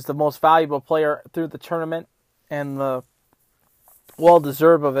 which is the most valuable player through the tournament, and the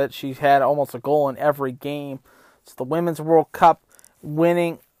well-deserved of it. She's had almost a goal in every game. It's the Women's World Cup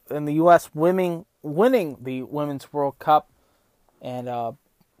winning, and the U.S. winning the Women's World Cup, and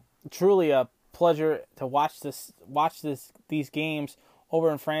truly a pleasure to watch these games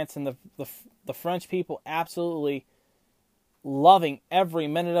over in France, and the French people absolutely loving every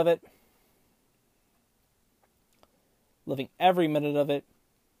minute of it. Living every minute of it.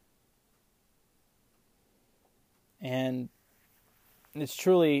 And it's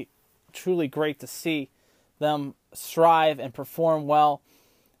truly, truly great to see them strive and perform well.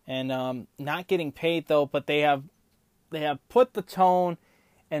 And not getting paid, though, but they have put the tone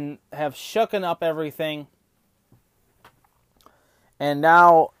and have shooken up everything. And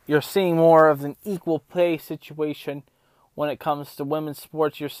now you're seeing more of an equal pay situation when it comes to women's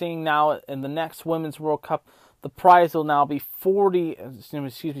sports. You're seeing now in the next Women's World Cup, the prize will now be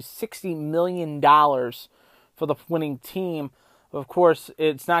 $60 million for the winning team. Of course,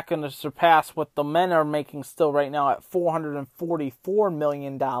 it's not going to surpass what the men are making still right now at $444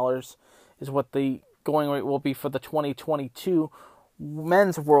 million is what the going rate will be for the 2022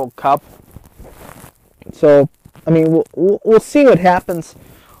 Men's World Cup. So, I mean, we'll see what happens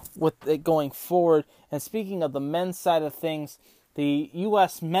with it going forward. And speaking of the men's side of things, the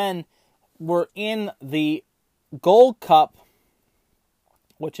U.S. men were in the Gold Cup,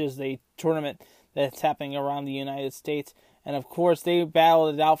 which is the tournament that's happening around the United States. And, of course, they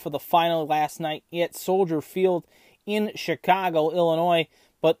battled it out for the final last night at Soldier Field in Chicago, Illinois.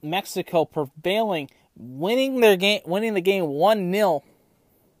 But Mexico prevailing, winning the game 1-0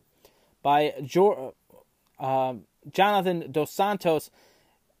 by Jonathan Dos Santos.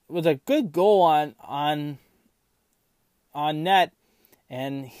 It was a good goal on net,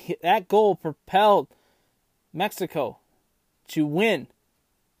 and that goal propelled Mexico to win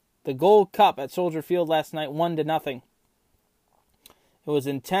the Gold Cup at Soldier Field last night, 1-0. It was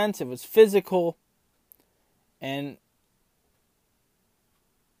intense, it was physical, and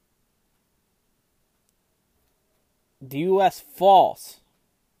the U.S. falls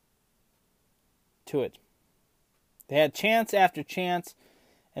to it. They had chance after chance,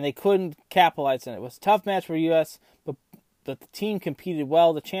 and they couldn't capitalize on it. It was a tough match for the U.S., but the team competed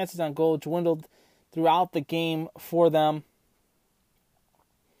well. The chances on goal dwindled throughout the game for them.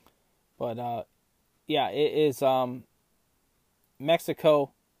 But, it is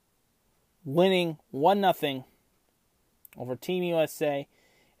Mexico winning 1-0 over Team USA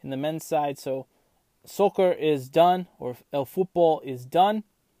in the men's side. So soccer is done, or el fútbol is done.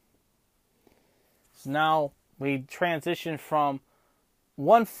 So now we transition from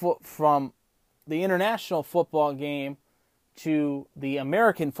from the international football game to the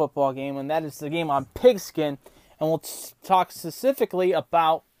American football game, and that is the game on Pigskin. And we'll talk specifically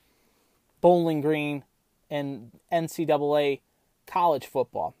about Bowling Green and NCAA college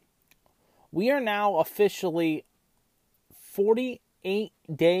football. We are now officially 48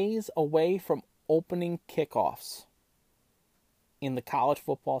 days away from opening kickoffs in the college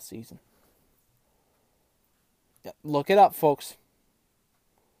football season. Look it up, folks.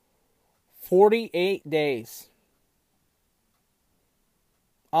 48 days.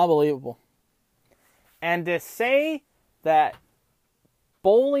 Unbelievable. And to say that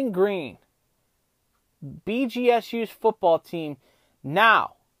Bowling Green, BGSU's football team,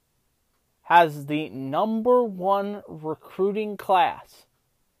 now has the number one recruiting class,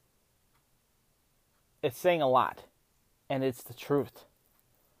 it's saying a lot. And it's the truth.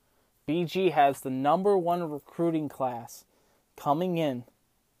 BG has the number one recruiting class coming in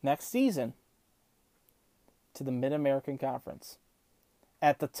next season to the Mid-American Conference.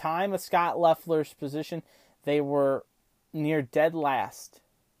 At the time of Scott Loeffler's position, they were near dead last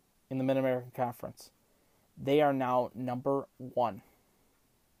in the Mid-American Conference. They are now number one.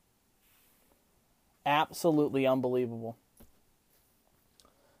 Absolutely unbelievable.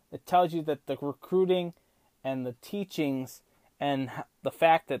 It tells you that the recruiting and the teachings and the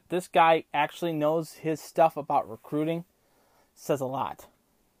fact that this guy actually knows his stuff about recruiting says a lot.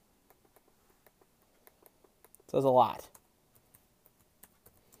 Says a lot.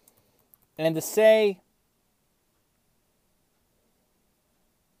 And to say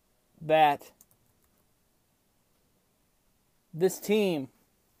that this team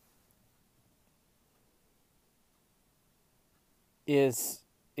is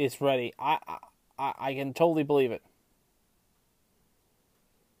ready, I can totally believe it.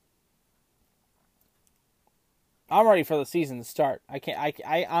 I'm ready for the season to start.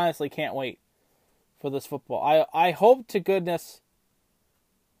 I honestly can't wait for this football. I hope to goodness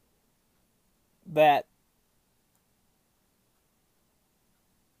that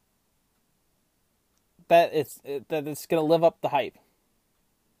it's going to live up the hype.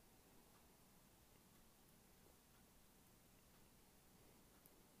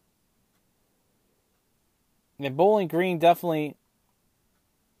 And Bowling Green definitely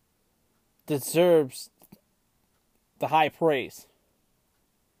deserves the high praise.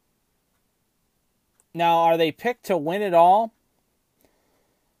 Now, are they picked to win it all?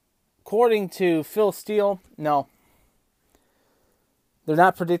 According to Phil Steele, no. They're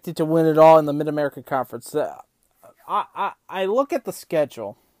not predicted to win it all in the Mid-American Conference. I look at the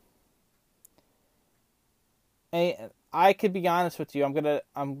schedule. And I could be honest with you. I'm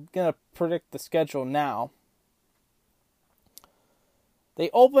gonna predict the schedule now. They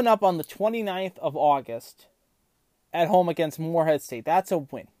open up on the 29th of August at home against Morehead State. That's a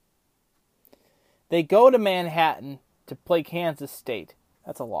win. They go to Manhattan to play Kansas State.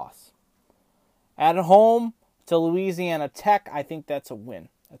 That's a loss. At home to Louisiana Tech, I think that's a win.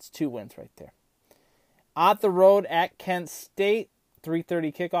 That's 2 wins right there. On the road at Kent State,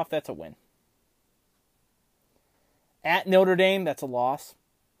 3:30 kickoff, that's a win. At Notre Dame, that's a loss.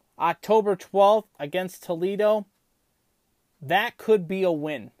 October 12th against Toledo, that could be a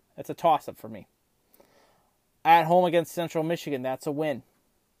win. That's a toss-up for me. At home against Central Michigan, that's a win.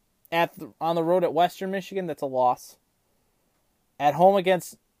 On the road at Western Michigan, that's a loss. At home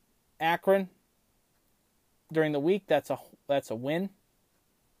against Akron during the week, that's a win.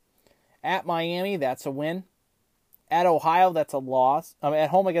 At Miami, that's a win. At Ohio, that's a loss. At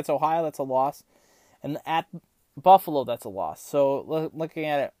home against Ohio, that's a loss. And at Buffalo, that's a loss. So looking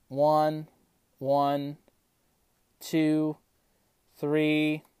at it, 1, 2,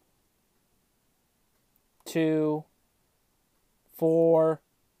 3, 2, 4,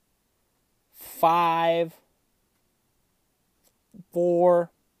 5,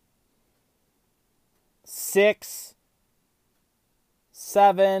 4, 6,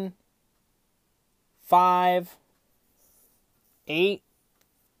 7, 5, 8,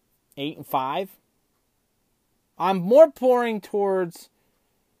 8 and 5. I'm more pouring towards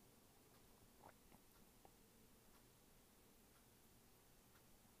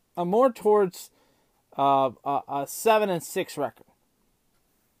a 7-6 record,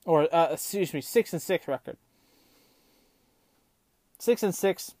 or 6-6 record.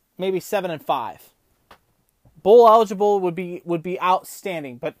 6-6, maybe 7-5. Bowl eligible would be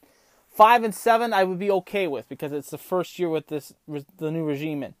outstanding, but 5-7 I would be okay with because it's the first year with the new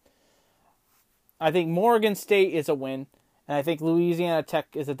regime in. I think Morgan State is a win, and I think Louisiana Tech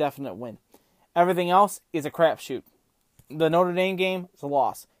is a definite win. Everything else is a crapshoot. The Notre Dame game is a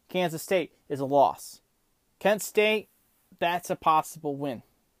loss. Kansas State is a loss. Kent State, that's a possible win.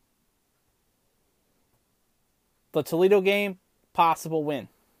 The Toledo game, possible win.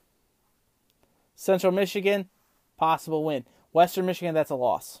 Central Michigan, possible win. Western Michigan, that's a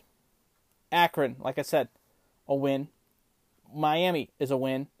loss. Akron, like I said, a win. Miami is a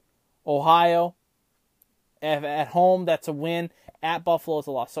win. Ohio, at home, that's a win. At Buffalo is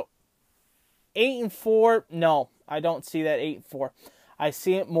a loss. So 8-4, no, I don't see that 8-4. I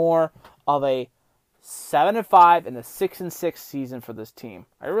see it more of a 7-5 and a 6-6 season for this team.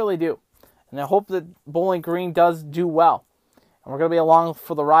 I really do. And I hope that Bowling Green does do well. And we're going to be along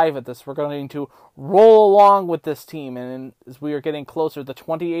for the ride with this. We're going to roll along with this team. And as we are getting closer, the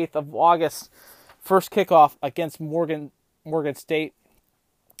 28th of August, first kickoff against Morgan State.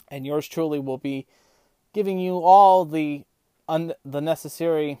 And yours truly will be giving you all the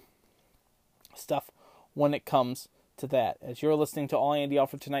necessary stuff when it comes to that. As you're listening to All Andy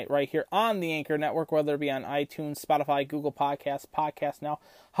Alford tonight right here on the Anchor Network, whether it be on iTunes, Spotify, Google Podcasts, Podcast Now,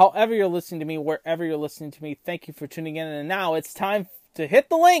 however you're listening to me, wherever you're listening to me, thank you for tuning in. And now it's time to hit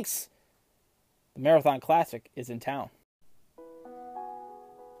the links. The Marathon Classic is in town.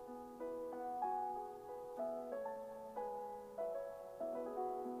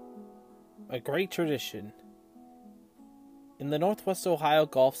 A great tradition in the Northwest Ohio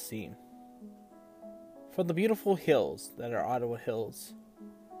golf scene. From the beautiful hills that are Ottawa Hills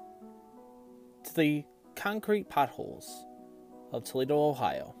to the concrete potholes of Toledo,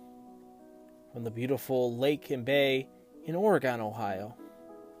 Ohio. From the beautiful lake and bay in Oregon, Ohio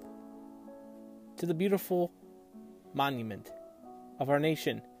to the beautiful monument of our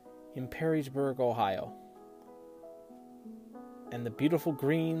nation in Perrysburg, Ohio. And the beautiful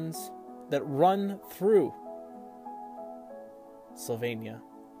greens that run through Sylvania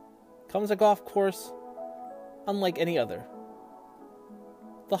comes a golf course unlike any other.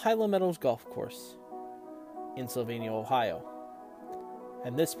 The Highland Meadows Golf Course in Sylvania, Ohio.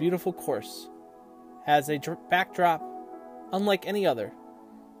 And this beautiful course has a backdrop unlike any other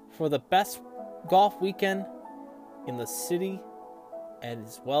for the best golf weekend in the city and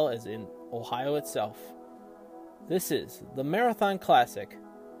as well as in Ohio itself. This is the Marathon Classic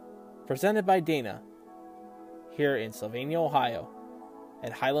presented by Dana here in Sylvania, Ohio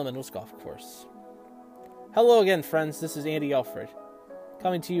at Highland Meadows Golf Course. Hello again, friends. This is Andy Alford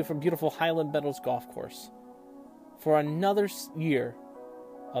coming to you from beautiful Highland Meadows Golf Course for another year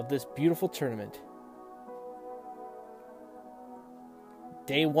of this beautiful tournament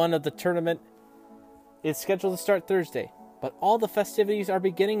Day 1 of the tournament is scheduled to start Thursday, but all the festivities are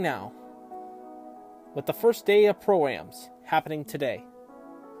beginning now, with the first day of Pro-Ams happening today.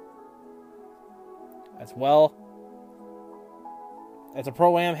 As well as a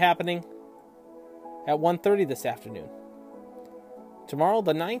Pro-Am happening at 1:30 this afternoon. Tomorrow,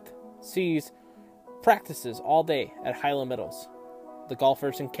 the 9th, sees practices all day at Highland Meadows. The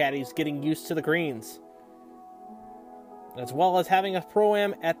golfers and caddies getting used to the greens, as well as having a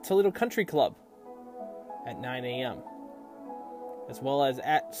Pro-Am at Toledo Country Club at 9 a.m., as well as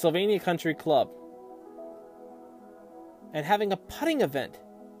at Sylvania Country Club, and having a putting event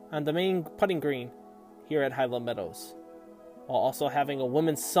on the main putting green here at Highland Meadows, while also having a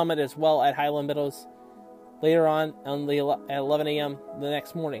women's summit as well at Highland Meadows later on at 11 a.m. the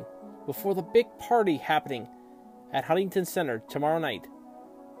next morning, before the big party happening at Huntington Center tomorrow night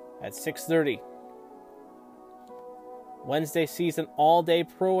at 6:30. Wednesday sees an all-day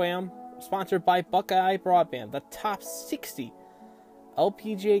Pro-Am sponsored by Buckeye Broadband. The top 60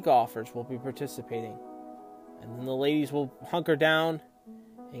 LPGA golfers will be participating. And then the ladies will hunker down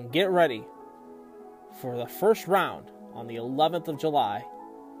and get ready for the first round on the 11th of July,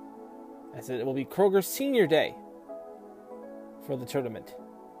 as it will be Kroger's Senior Day for the tournament.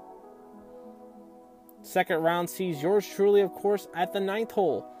 Second round sees yours truly, of course, at the 9th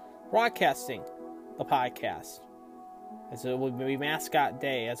hole, broadcasting the podcast, as it will be Mascot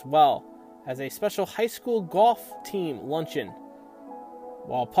Day, as well as a special high school golf team luncheon,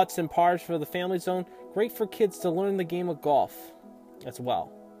 while putts and pars for the family zone, great for kids to learn the game of golf as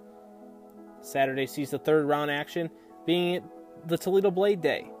well. Saturday sees the third round action being the Toledo Blade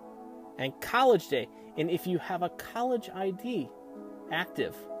Day and College Day. And if you have a college ID,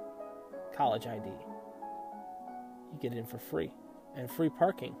 active college ID, you get in for free, and free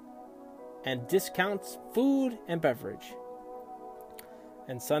parking, and discounts food and beverage.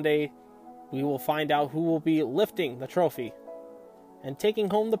 And Sunday, we will find out who will be lifting the trophy and taking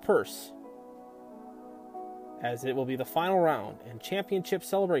home the purse, as it will be the final round and championship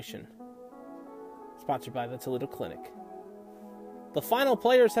celebration, sponsored by the Toledo Clinic. The final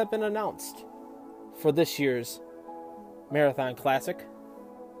players have been announced for this year's Marathon Classic.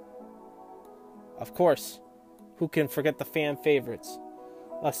 Of course, who can forget the fan favorites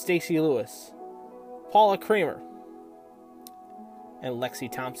of Stacy Lewis, Paula Kramer, and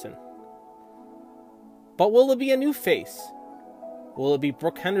Lexi Thompson. But will it be a new face? Will it be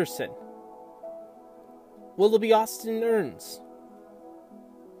Brooke Henderson? Will it be Austin Earns?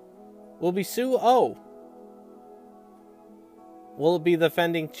 Will it be Sue O? Will it be the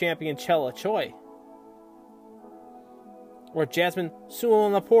defending champion Chella Choi? Or Jasmine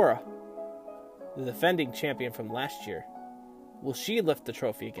Suolapura, the defending champion from last year? Will she lift the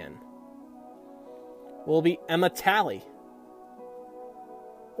trophy again? Will it be Emma Talley?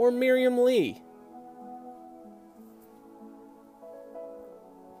 Or Miriam Lee?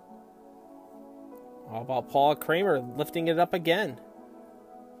 How about Paula Kramer lifting it up again?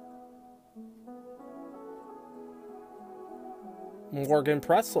 Morgan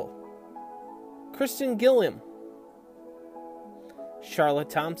Pressel, Kristen Gilliam, Charlotte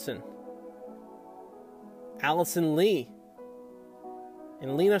Thompson, Allison Lee,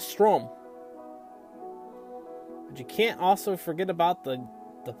 and Lena Strom. But you can't also forget about the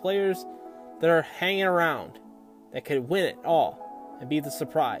players that are hanging around that could win it all and be the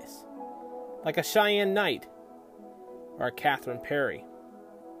surprise, like a Cheyenne Knight or a Catherine Perry.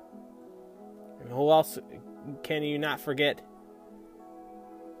 And who else can you not forget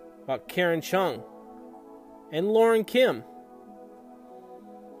about Karen Chung and Lauren Kim?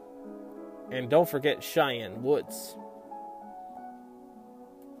 And don't forget Cheyenne Woods.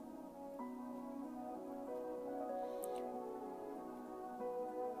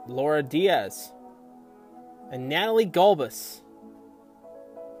 Laura Diaz and Natalie Gulbis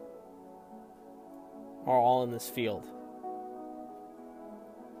are all in this field.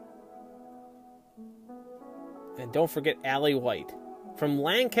 And don't forget Allie White from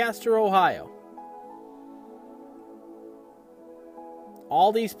Lancaster, Ohio.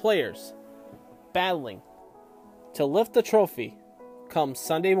 All these players battling to lift the trophy come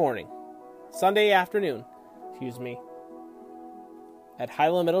Sunday afternoon, at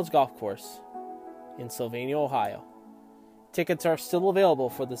Highland Meadows Golf Course in Sylvania, Ohio. Tickets are still available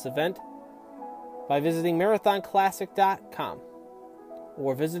for this event by visiting marathonclassic.com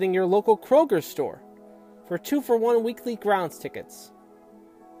or visiting your local Kroger store for 2-for-1 weekly grounds tickets.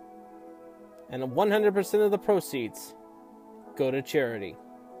 And 100% of the proceeds go to charity.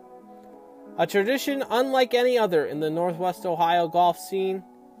 A tradition unlike any other in the Northwest Ohio golf scene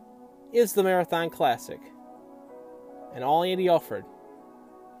is the Marathon Classic. And all Andy Alford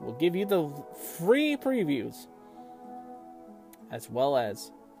We'll give you the free previews as well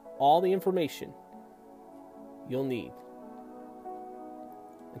as all the information you'll need.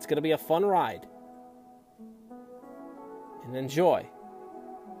 It's going to be a fun ride. And enjoy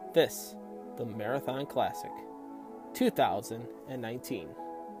this, the Marathon Classic 2019.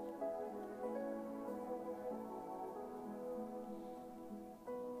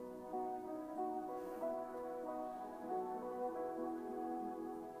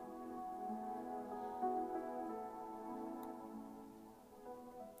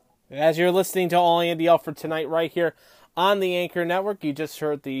 As you're listening to All Andy Alford tonight right here on the Anchor Network, you just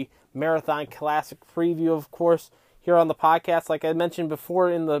heard the Marathon Classic preview, of course, here on the podcast. Like I mentioned before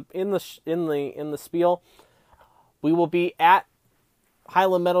in the spiel, we will be at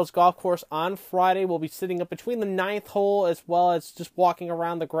Highland Meadows Golf Course on Friday. We'll be sitting up between the 9th hole as well as just walking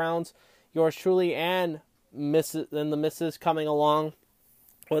around the grounds. Yours truly and the missus coming along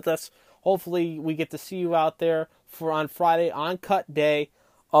with us. Hopefully we get to see you out there on Friday on cut day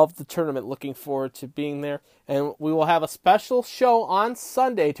of the tournament. Looking forward to being there. And we will have a special show on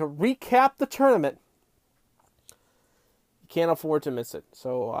Sunday to recap the tournament. You can't afford to miss it.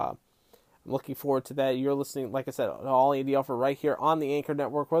 So I'm looking forward to that. You're listening, like I said, to All Andy Alford right here on the Anchor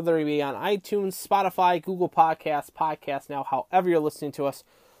Network, whether it be on iTunes, Spotify, Google Podcasts, Podcast Now, however you're listening to us,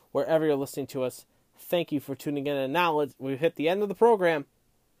 wherever you're listening to us. Thank you for tuning in. And now we've hit the end of the program.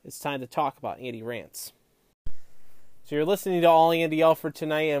 It's time to talk about Andy Rants. So you're listening to All Andy Alford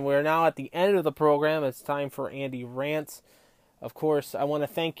tonight, and we're now at the end of the program. It's time for Andy Rants. Of course, I want to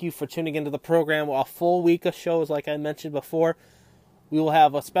thank you for tuning into the program. A full week of shows, like I mentioned before. We will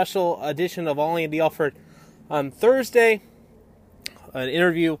have a special edition of All Andy Alford on Thursday. An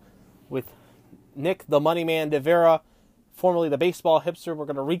interview with Nick the Moneyman DeVera, formerly the Baseball Hipster. We're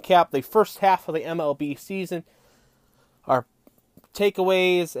going to recap the first half of the MLB season, our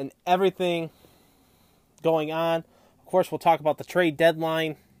takeaways, and everything going on. Of course, we'll talk about the trade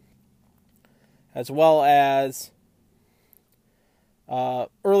deadline, as well as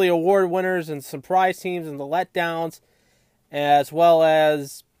early award winners and surprise teams and the letdowns, as well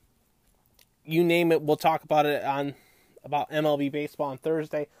as you name it. We'll talk about it about MLB baseball on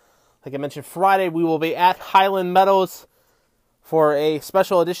Thursday. Like I mentioned, Friday we will be at Highland Meadows for a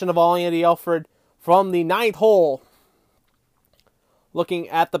special edition of All Andy Alford from the 9th hole. Looking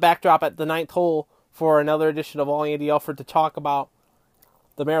at the backdrop at the 9th hole for another edition of All Andy Alford to talk about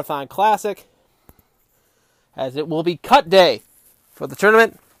the Marathon Classic, as it will be cut day for the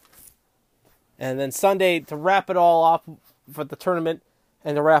tournament. And then Sunday to wrap it all up for the tournament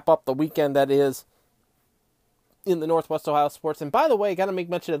and to wrap up the weekend that is in the Northwest Ohio sports. And by the way, got to make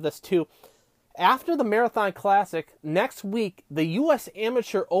mention of this too. After the Marathon Classic, next week, the U.S.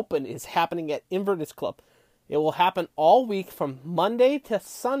 Amateur Open is happening at Inverness Club. It will happen all week from Monday to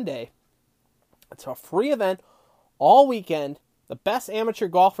Sunday. It's a free event all weekend. The best amateur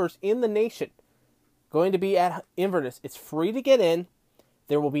golfers in the nation going to be at Inverness. It's free to get in.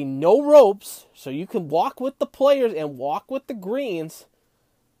 There will be no ropes, so you can walk with the players and walk with the greens.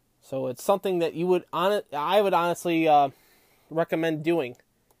 So it's something that I would honestly recommend doing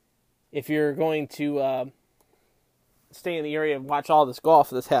if you're going to stay in the area and watch all this golf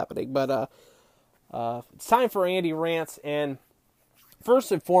that's happening. But it's time for Andy Rants, and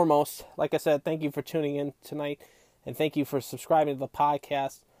first and foremost, like I said, thank you for tuning in tonight, and thank you for subscribing to the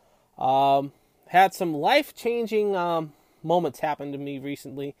podcast. Had some life-changing moments happen to me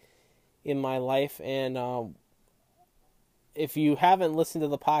recently in my life, and if you haven't listened to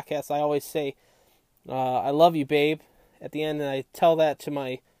the podcast, I always say, I love you, babe, at the end, and I tell that to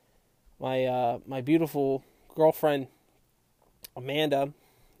my beautiful girlfriend, Amanda,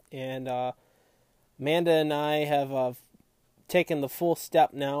 and Amanda and I have taken the full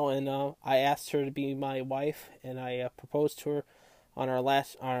step now, and I asked her to be my wife, and I proposed to her on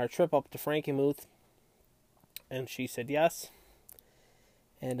our trip up to Frankenmuth, and she said yes,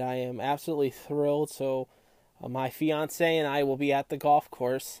 and I am absolutely thrilled. So my fiance and I will be at the golf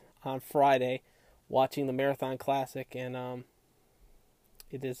course on Friday watching the Marathon Classic, and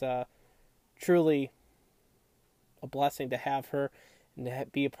it is truly a blessing to have her and to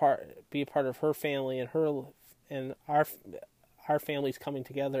be a part of her family, and our families coming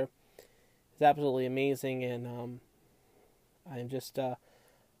together is absolutely amazing, and I'm just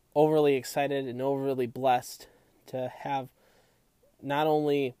overly excited and overly blessed to have not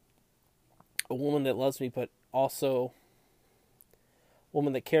only a woman that loves me, but also a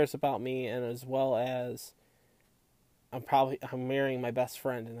woman that cares about me, and as well as I'm marrying my best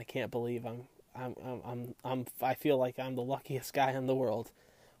friend, and I can't believe I feel like I'm the luckiest guy in the world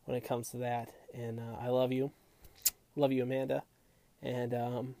when it comes to that. And I love you, Amanda, And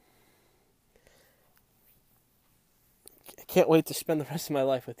I can't wait to spend the rest of my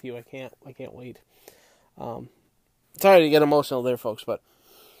life with you. I can't wait. Sorry to get emotional there, folks, but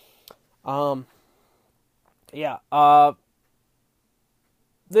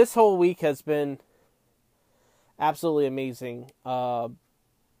this whole week has been absolutely amazing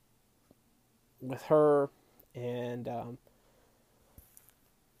with her and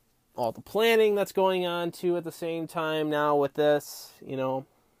all the planning that's going on too at the same time now with this.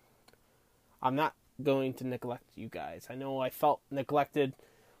 I'm not going to neglect you guys. I know I felt neglected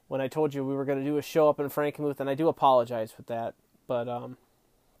when I told you we were going to do a show up in Frankenmuth, and I do apologize for that, but I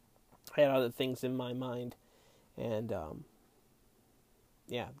had other things in my mind, and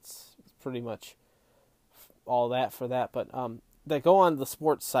it's pretty much all that for that. But that go on the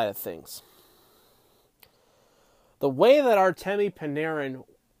sports side of things. The way that Artemi Panarin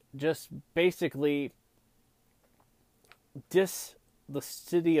just basically diss the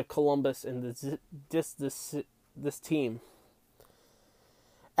city of Columbus and this team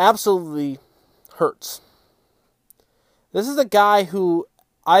absolutely hurts. This is a guy who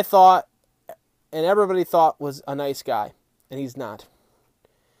I thought and everybody thought was a nice guy, and he's not.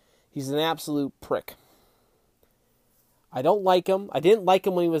 He's an absolute prick. I don't like him. I didn't like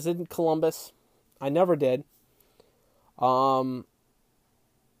him when he was in Columbus. I never did. And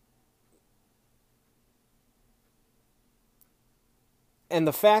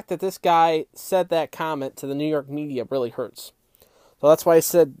the fact that this guy said that comment to the New York media really hurts. So that's why I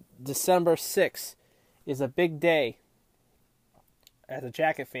said December 6th is a big day as a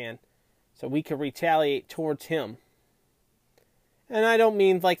Jacket fan, so we can retaliate towards him. And I don't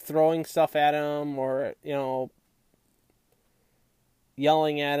mean like throwing stuff at him or,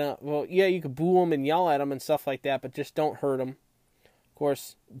 yelling at him. Well, yeah, you could boo him and yell at him and stuff like that, but just don't hurt him. Of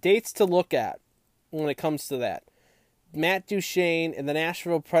course, dates to look at when it comes to that. Matt Duchene and the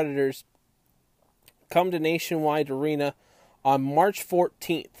Nashville Predators come to Nationwide Arena on March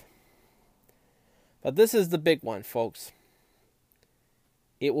 14th. But this is the big one, folks.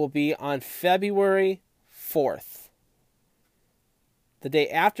 It will be on February 4th. The day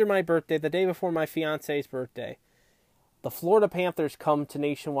after my birthday, the day before my fiance's birthday. The Florida Panthers come to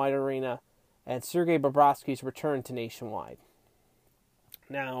Nationwide Arena, and Sergei Bobrovsky's return to Nationwide.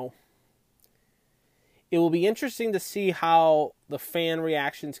 Now, it will be interesting to see how the fan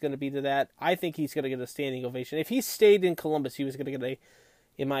reaction is going to be to that. I think he's going to get a standing ovation. If he stayed in Columbus, he was going to get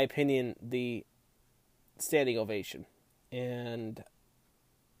in my opinion, the standing ovation. And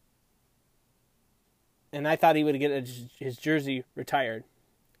I thought he would get his jersey retired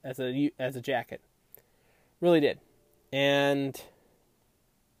as a Jacket. Really did. And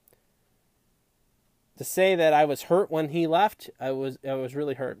to say that I was hurt when he left, I was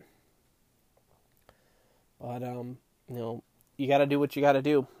really hurt. But you got to do what you got to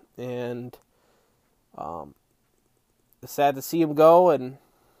do, and it's sad to see him go, and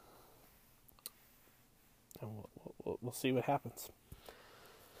we'll see what happens.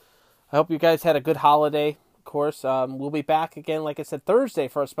 I hope you guys had a good holiday. Of course, we'll be back again, like I said, Thursday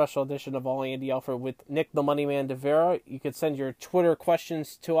for a special edition of All Andy Alford with Nick the Moneyman DeVera. You can send your Twitter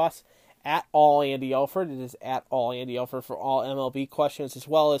questions to us at All Andy Alford. It is at All Andy Alford for all MLB questions, as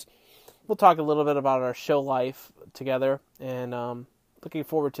well as we'll talk a little bit about our show life together, and looking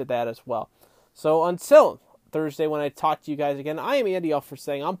forward to that as well. So until Thursday when I talk to you guys again, I am Andy Alford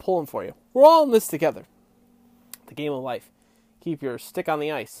saying I'm pulling for you. We're all in this together. The game of life. Keep your stick on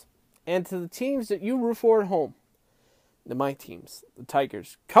the ice. And to the teams that you root for at home, my teams, the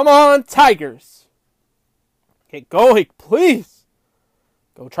Tigers. Come on, Tigers! Get going, please!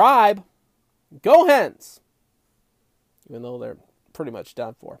 Go Tribe! Go Hens! Even though they're pretty much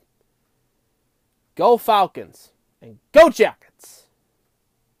done for. Go Falcons! And go Jackets!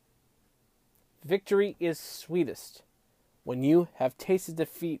 Victory is sweetest when you have tasted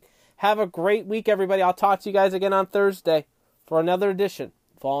defeat. Have a great week, everybody. I'll talk to you guys again on Thursday for another edition.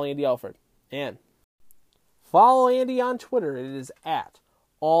 Follow Andy Alford. And follow Andy on Twitter. It is at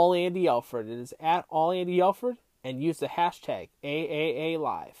All Andy Alford. It is at All Andy Alford. And use the hashtag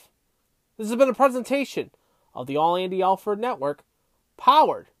AAALive. This has been a presentation of the All Andy Alford Network,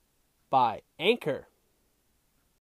 powered by Anchor.